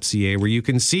 Chooseyourreality.ca, where you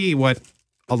can see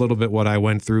a little bit what I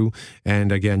went through. And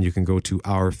again, you can go to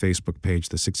our Facebook page,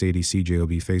 the 680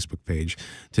 CJOB Facebook page,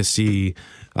 to see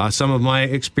some of my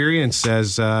experience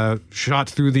as shot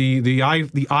through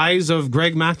the eyes of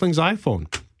Greg Mackling's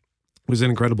iPhone. It was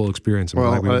an incredible experience. I'm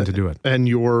glad we went to do it. And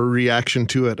your reaction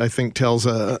to it, I think, tells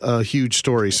a huge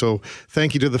story. So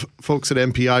thank you to the folks at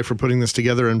MPI for putting this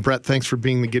together. And Brett, thanks for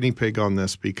being the guinea pig on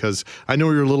this, because I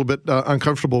know you're a little bit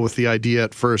uncomfortable with the idea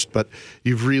at first, but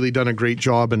you've really done a great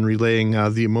job in relaying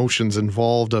the emotions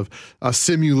involved of a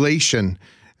simulation.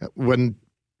 When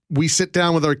we sit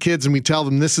down with our kids and we tell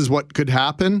them this is what could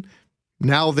happen,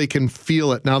 now they can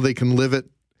feel it. Now they can live it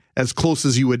as close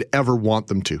as you would ever want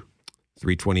them to.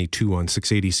 322 on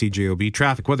 680 CJOB.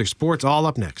 Traffic, weather, sports, all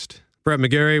up next. Brett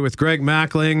McGarry with Greg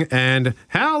Mackling, and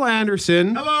Hal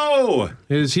Anderson. Hello,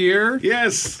 is here.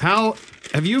 Yes. Hal,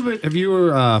 have you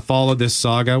followed this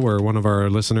saga where one of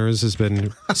our listeners has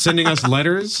been sending us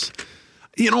letters?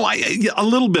 You know, a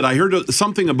little bit. I heard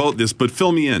something about this, but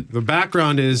fill me in. The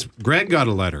background is Greg got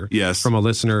a letter from a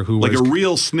listener who was... Like a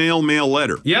real snail mail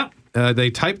letter. Yep. They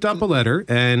typed up a letter,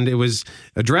 and it was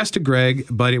addressed to Greg,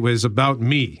 but it was about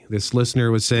me. This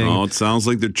listener was saying... Oh, it sounds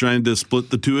like they're trying to split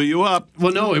the two of you up.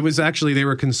 Well, no, it was actually they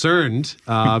were concerned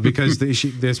because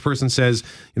this person says,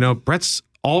 Brett's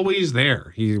always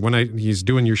there. He's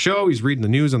doing your show, he's reading the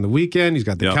news on the weekend, he's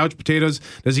got the couch potatoes.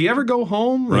 Does he ever go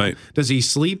home? Right. Does he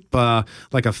sleep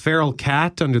like a feral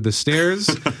cat under the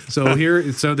stairs? So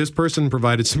this person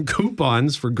provided some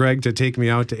coupons for Greg to take me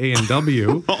out to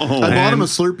A&W. I bought him a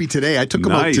Slurpee today. I took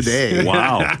him out today.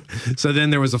 Wow. So then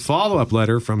there was a follow-up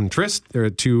letter from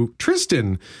to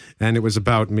Tristan, and it was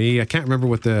about me. I can't remember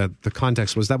what the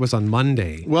context was. That was on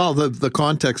Monday. Well, the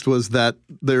context was that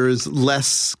there is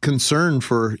less concern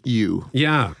for you.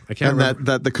 Yeah, I can't remember.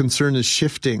 That the concern is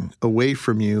shifting away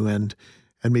from you and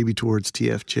maybe towards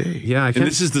TFJ. Yeah, and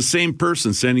this is the same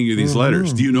person sending you these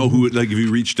letters. Do you know who? Like, have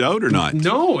you reached out or not?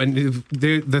 No, and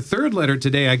the third letter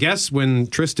today. I guess when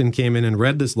Tristan came in and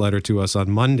read this letter to us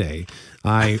on Monday,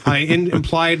 I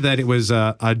implied that it was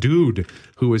a dude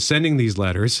who was sending these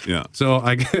letters. Yeah. So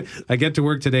I get to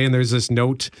work today, and there's this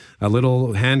note, a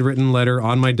little handwritten letter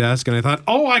on my desk, and I thought,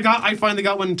 I finally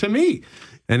got one to me.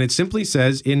 And it simply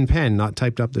says, in pen, not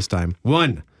typed up this time,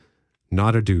 1,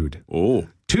 not a dude.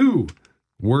 2,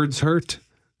 words hurt.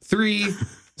 3,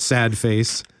 sad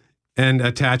face. And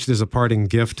attached as a parting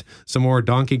gift, some more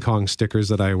Donkey Kong stickers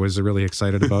that I was really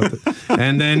excited about.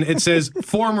 And then it says,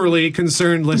 formerly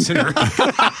concerned listener.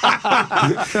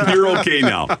 You're okay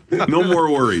now. No more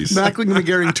worries. Mackling and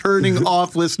McGarry turning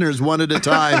off listeners one at a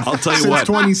time. I'll tell you since what.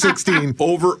 2016.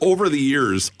 Over the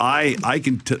years,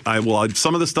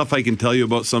 some of the stuff I can tell you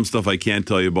about, some stuff I can't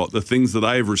tell you about. The things that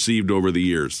I have received over the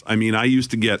years. I mean, I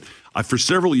used to get for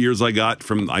several years. I got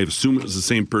from, I assume it was the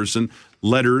same person,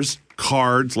 letters,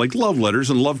 cards, like love letters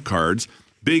and love cards.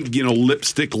 Big,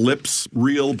 lipstick lips,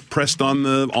 real pressed on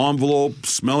the envelope,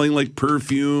 smelling like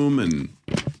perfume, and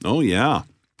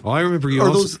I remember you.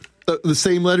 Are those the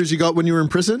same letters you got when you were in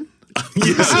prison?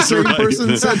 Yes, the same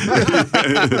person said.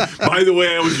 By the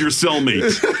way, I was your cellmate.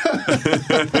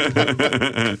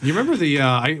 You remember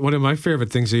one of my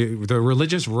favorite things, the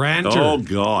religious ranter? Oh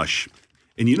gosh.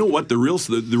 And you know what? The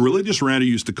religious ranter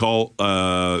used to call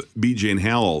BJ and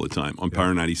Hal all the time on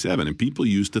Power 97. And people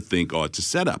used to think, it's a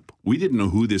setup. We didn't know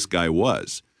who this guy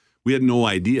was. We had no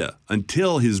idea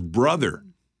until his brother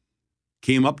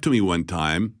came up to me one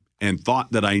time and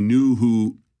thought that I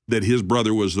knew that his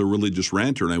brother was the religious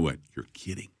ranter. And I went, you're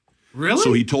kidding. Really?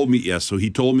 So he told me, yes. So he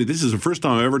told me, this is the first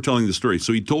time I'm ever telling the story.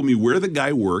 So he told me where the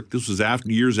guy worked. This was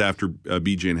years after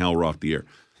BJ and Hal were off the air.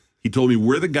 He told me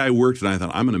where the guy worked, and I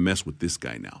thought, I'm going to mess with this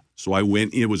guy now. So I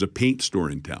went, it was a paint store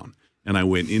in town, and I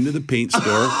went into the paint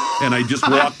store, and I just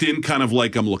walked in kind of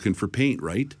like I'm looking for paint,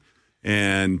 right?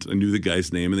 And I knew the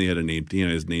guy's name, and they had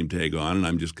his name tag on, and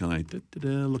I'm just kind of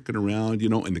looking around,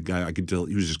 and the guy, I could tell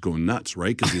he was just going nuts,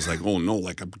 right? Because he's like, oh no,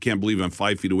 like I can't believe I'm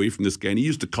 5 feet away from this guy. And he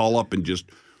used to call up and just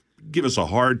give us a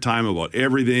hard time about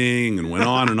everything and went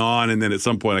on. And then at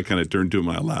some point I kind of turned to him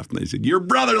and I laughed and I said, your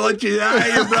brother let you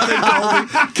die. Your brother told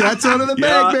me. Cat's out of the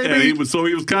bag, baby. And he was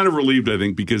kind of relieved, I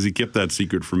think, because he kept that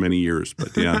secret for many years.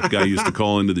 But yeah, the guy used to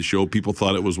call into the show. People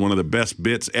thought it was one of the best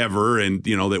bits ever and,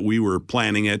 that we were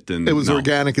planning it. And it was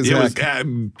organic as heck. It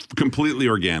was completely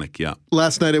organic, yeah.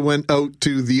 Last night I went out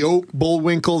to the Oak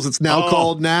Bullwinkles. It's now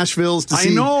called Nashville's to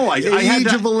see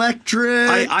Age of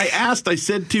Electric. I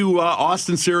said to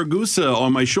Austin Saragusa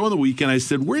on my show on the weekend, I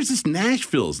said, where's this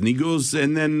Nashville's? And he goes,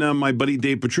 and then my buddy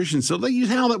Dave Patrician said,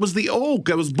 hell, that was the Oak.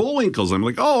 That was Bullwinkles. I'm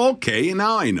like, oh, okay,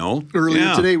 now I know.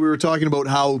 Earlier today, we were talking about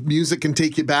how music can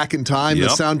take you back in time, the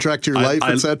soundtrack to your life,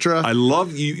 etc. I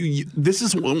love you. This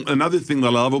is another thing that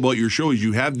I love about your show is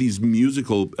you have these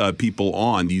musical people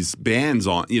on, these bands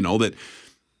on, that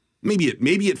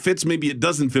maybe it fits, maybe it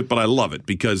doesn't fit, but I love it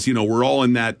because, we're all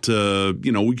in that,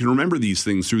 we can remember these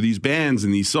things through these bands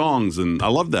and these songs, and I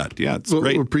love that. Yeah, it's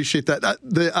great. We appreciate that.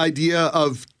 The idea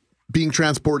of being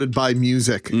transported by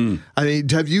music. I mean,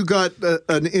 have you got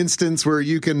an instance where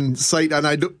you can cite, and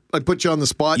I put you on the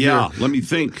spot here. Yeah, let me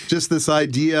think. Just this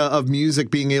idea of music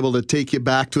being able to take you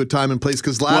back to a time and place.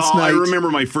 Because last night, I remember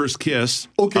my first kiss.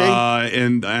 Okay.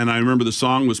 And I remember the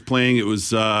song was playing. It was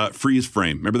Freeze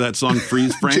Frame. Remember that song,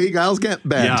 Freeze Frame? J. Giles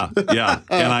Band. Yeah.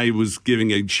 And I was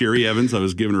giving Sherry Evans, I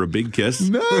was giving her a big kiss.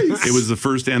 Nice. It was the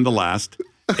first and the last.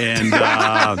 And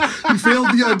you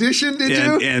failed the audition, did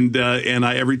you? And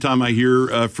every time I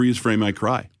hear Freeze Frame, I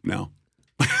cry now.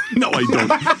 No, I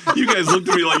don't. You guys looked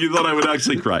at me like you thought I would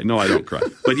actually cry. No, I don't cry.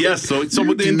 But yes, that's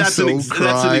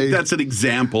an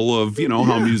example of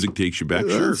how music takes you back.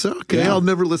 Sure, it's okay. I'll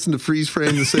never listen to Freeze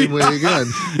Frame the same way again.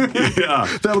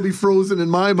 Yeah, that'll be frozen in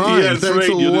my mind. Yeah, that's Thanks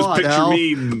right. a You lot, just picture Al.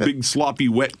 me, big sloppy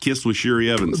wet kiss with Sherry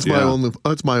Evans.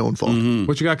 That's my own fault. Mm-hmm.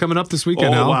 What you got coming up this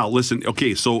weekend, Al? Oh wow! Listen,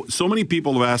 okay, so many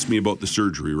people have asked me about the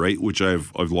surgery, right? Which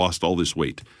I've lost all this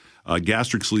weight.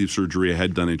 Gastric sleeve surgery I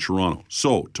had done in Toronto.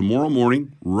 So tomorrow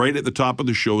morning, right at the top of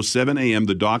the show, 7 a.m.,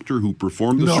 the doctor who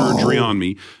performed the surgery on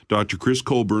me, Dr. Chris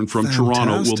Coburn from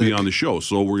Toronto, will be on the show.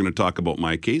 So we're going to talk about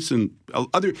my case and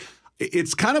other.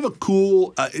 It's kind of a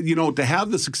cool, to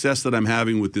have the success that I'm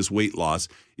having with this weight loss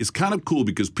is kind of cool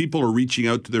because people are reaching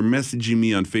out they're messaging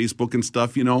me on Facebook and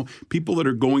stuff, people that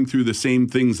are going through the same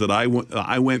things that I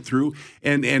went through.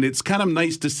 And it's kind of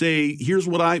nice to say, here's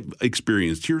what I've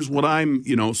experienced. Here's what I'm,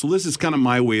 so this is kind of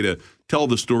my way to tell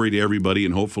the story to everybody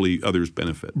and hopefully others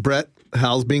benefit. Brett,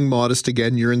 Hal's being modest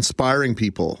again. You're inspiring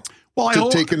people.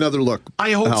 Well, take another look.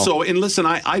 I hope so. And listen,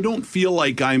 I don't feel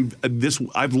like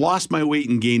I've lost my weight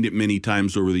and gained it many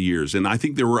times over the years. And I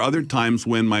think there were other times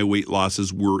when my weight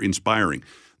losses were inspiring.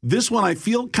 This one, I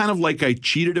feel kind of like I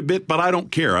cheated a bit, but I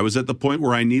don't care. I was at the point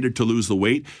where I needed to lose the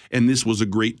weight, and this was a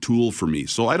great tool for me.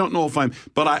 So I don't know if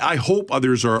but I hope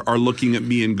others are looking at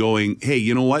me and going, hey,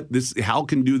 you know what? Hal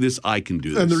can do this, I can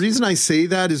do this. And the reason I say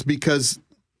that is because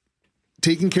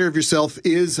taking care of yourself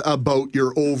is about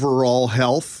your overall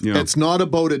health. Yeah. It's not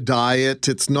about a diet.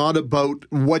 It's not about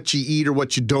what you eat or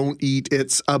what you don't eat.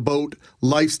 It's about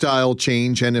lifestyle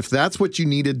change. And if that's what you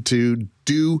needed to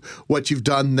do what you've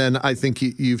done, then I think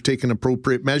you've taken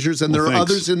appropriate measures. And there are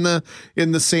others in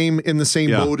the same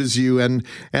boat as you. And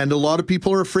a lot of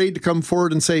people are afraid to come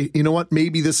forward and say, you know what,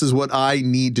 maybe this is what I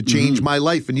need to change my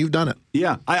life. And you've done it.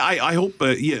 Yeah, I hope.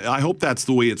 I hope that's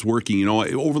the way it's working.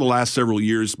 Over the last several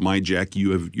years, my Jackie,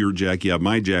 you have your Jackie, I have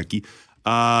my Jackie.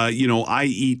 I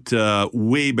eat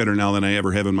way better now than I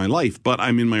ever have in my life, but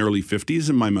I'm in my early 50s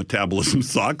and my metabolism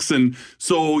sucks. And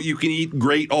so you can eat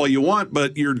great all you want,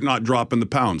 but you're not dropping the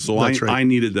pounds. So I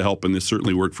needed the help, and this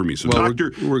certainly worked for me. So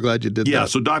we're glad you did that. Yeah,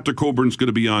 so Dr. Coburn's going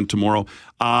to be on tomorrow.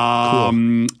 Cool.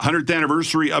 100th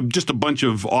anniversary, just a bunch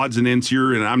of odds and ends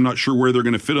here, and I'm not sure where they're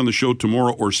going to fit on the show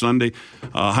tomorrow or Sunday.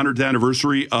 100th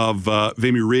anniversary of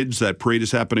Vimy Ridge. That parade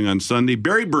is happening on Sunday.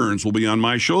 Barry Burns will be on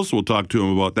my show, so we'll talk to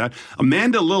him about that.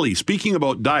 Amanda Lilly, speaking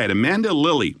about diet, Amanda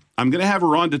Lilly, I'm going to have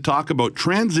her on to talk about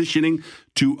transitioning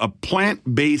to a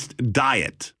plant-based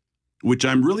diet, which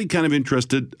I'm really kind of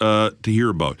interested to hear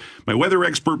about. My weather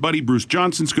expert buddy, Bruce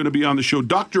Johnson's going to be on the show.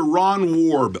 Dr. Ron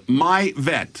Warb, my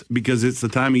vet, because it's the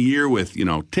time of year with,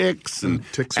 ticks and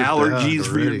allergies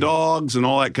for your dogs and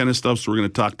all that kind of stuff. So we're going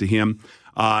to talk to him.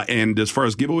 And as far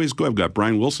as giveaways go, I've got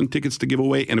Brian Wilson tickets to give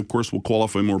away. And, of course, we'll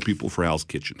qualify more people for Hal's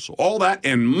Kitchen. So all that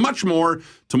and much more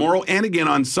tomorrow and again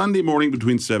on Sunday morning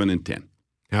between 7 and 10.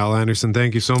 Hal Anderson,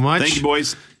 thank you so much. Thank you,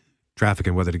 boys. Traffic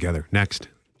and weather together. Next.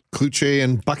 Kluche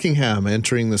and Buckingham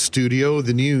entering the studio.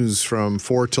 The news from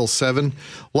 4 till 7.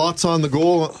 Lots on the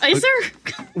go. Is there?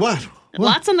 What?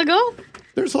 Lots on the go?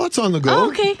 There's lots on the go. Oh,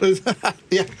 okay.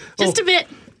 Yeah. Just a bit.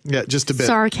 Yeah, just a bit.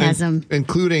 Sarcasm.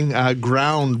 Including a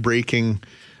groundbreaking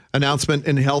announcement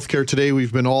in healthcare today.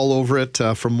 We've been all over it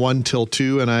from 1 till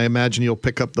 2, and I imagine you'll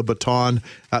pick up the baton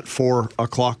at 4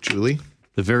 o'clock, Julie.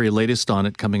 The very latest on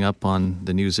it coming up on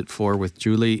the news at 4 with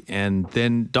Julie. And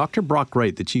then Dr. Brock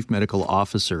Wright, the Chief Medical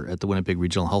Officer at the Winnipeg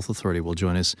Regional Health Authority, will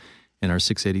join us in our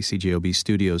 680 CJOB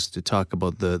studios to talk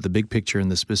about the big picture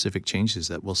and the specific changes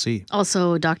that we'll see.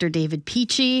 Also, Dr. David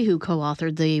Peachy, who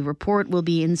co-authored the report, will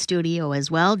be in studio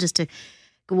as well, just to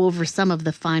go over some of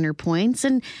the finer points.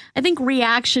 And I think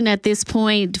reaction at this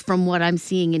point, from what I'm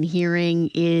seeing and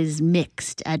hearing, is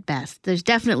mixed at best. There's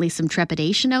definitely some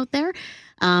trepidation out there,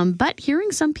 but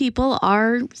hearing some people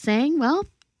are saying, well,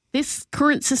 this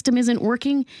current system isn't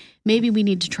working. Maybe we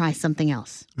need to try something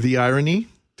else. The irony,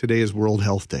 today is World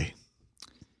Health Day.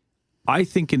 I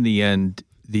think in the end,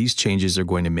 these changes are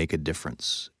going to make a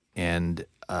difference. And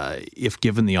if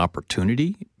given the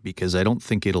opportunity, because I don't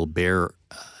think it'll bear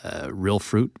real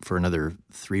fruit for another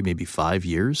 3, maybe 5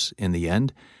 years in the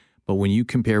end. But when you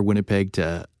compare Winnipeg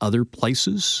to other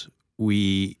places,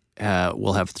 we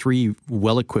will have 3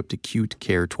 well-equipped acute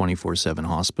care 24/7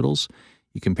 hospitals.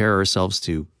 You compare ourselves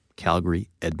to Calgary,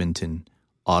 Edmonton,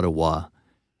 Ottawa,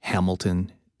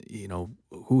 Hamilton,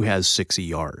 who has 6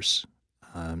 ERs?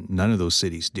 None of those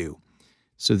cities do.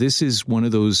 So this is one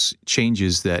of those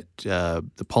changes that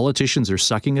the politicians are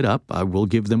sucking it up. I will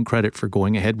give them credit for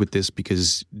going ahead with this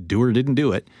because Dewar didn't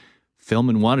do it.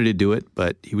 Philman wanted to do it,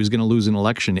 but he was going to lose an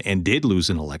election and did lose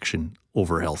an election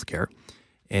over healthcare.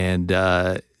 And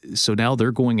so now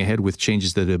they're going ahead with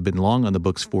changes that have been long on the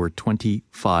books for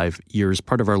 25 years.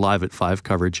 Part of our Live at 5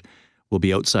 coverage will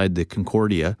be outside the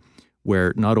Concordia,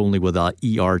 where not only will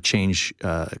the ER change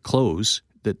close,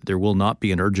 that there will not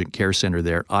be an urgent care center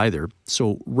there either.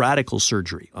 So radical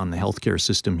surgery on the healthcare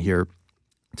system here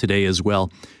today as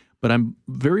well. But I'm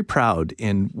very proud,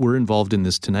 and we're involved in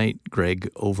this tonight, Greg,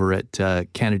 over at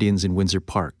Canadians in Windsor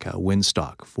Park,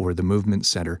 Winstock, for the Movement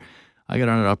Center. I got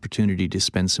an opportunity to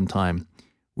spend some time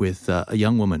with a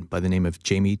young woman by the name of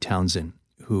Jamie Townsend,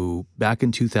 who back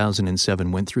in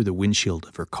 2007 went through the windshield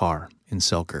of her car in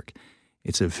Selkirk.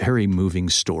 It's a very moving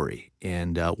story,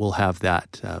 and we'll have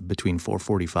that between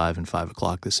 4:45 and 5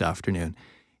 o'clock this afternoon.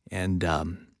 And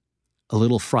a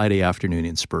little Friday afternoon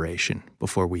inspiration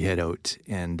before we head out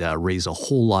and raise a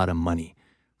whole lot of money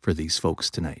for these folks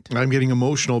tonight. I'm getting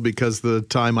emotional because the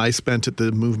time I spent at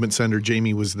the Movement Center,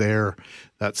 Jamie was there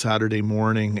that Saturday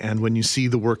morning. And when you see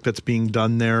the work that's being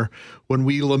done there, when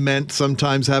we lament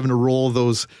sometimes having to roll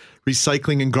those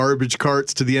recycling and garbage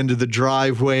carts to the end of the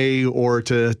driveway or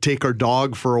to take our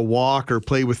dog for a walk or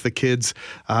play with the kids,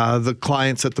 the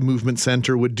clients at the Movement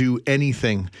Center would do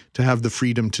anything to have the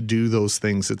freedom to do those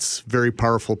things. It's very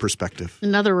powerful perspective.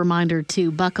 Another reminder to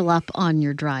buckle up on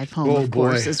your drive home, of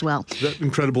course, as well. That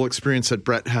incredible experience that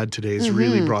Brett had today has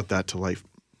really brought that to life.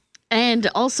 And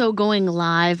also going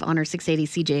live on our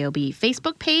 680 CJOB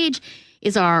Facebook page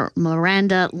is our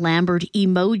Miranda Lambert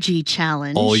Emoji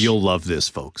Challenge. Oh, you'll love this,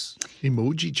 folks.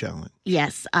 Emoji Challenge.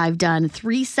 Yes, I've done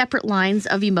 3 separate lines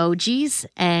of emojis,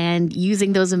 and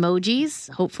using those emojis,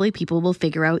 hopefully people will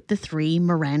figure out the 3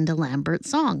 Miranda Lambert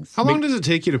songs. How long does it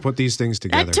take you to put these things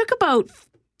together? That took about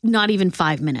not even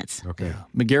 5 minutes. Okay. Yeah.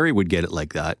 McGarry would get it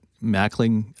like that.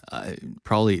 Mackling,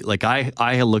 probably, like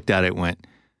I looked at it and went,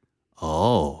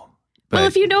 oh. But, well,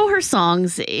 if you know her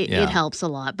songs, it helps a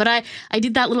lot. But I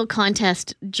did that little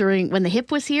contest during when the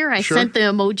HIP was here. I sent the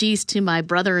emojis to my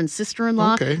brother and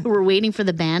sister-in-law who were waiting for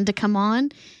the band to come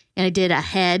on. And I did a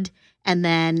head and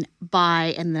then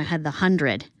by, and then I had the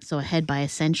 100. So a head by a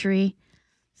century.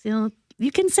 So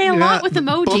you can say a lot with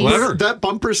emojis. That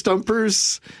Bumper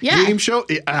Stumpers game show,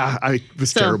 I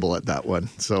was terrible at that one.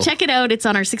 So check it out. It's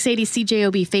on our 680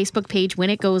 CJOB Facebook page when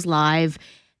it goes live.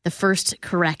 The first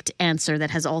correct answer that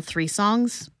has all 3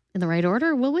 songs in the right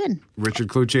order will win. Richard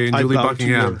Cloutier and Julie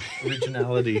Buckingham.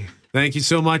 Originality. Thank you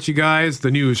so much, you guys.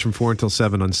 The news from 4 until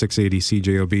 7 on 680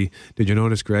 CJOB. Did you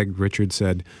notice Richard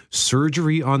said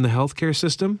surgery on the healthcare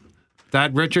system?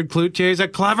 That Richard Cloutier is a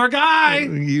clever guy.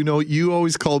 You know, you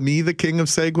always call me the king of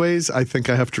segues. I think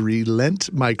I have to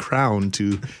relent my crown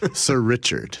to Sir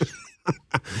Richard.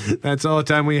 That's all the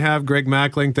time we have. Greg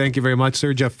Mackling, thank you very much,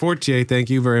 sir. Jeff Fortier,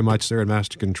 thank you very much, sir, at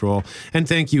Master Control. And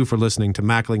thank you for listening to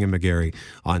Mackling and McGarry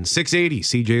on 680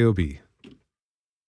 CJOB.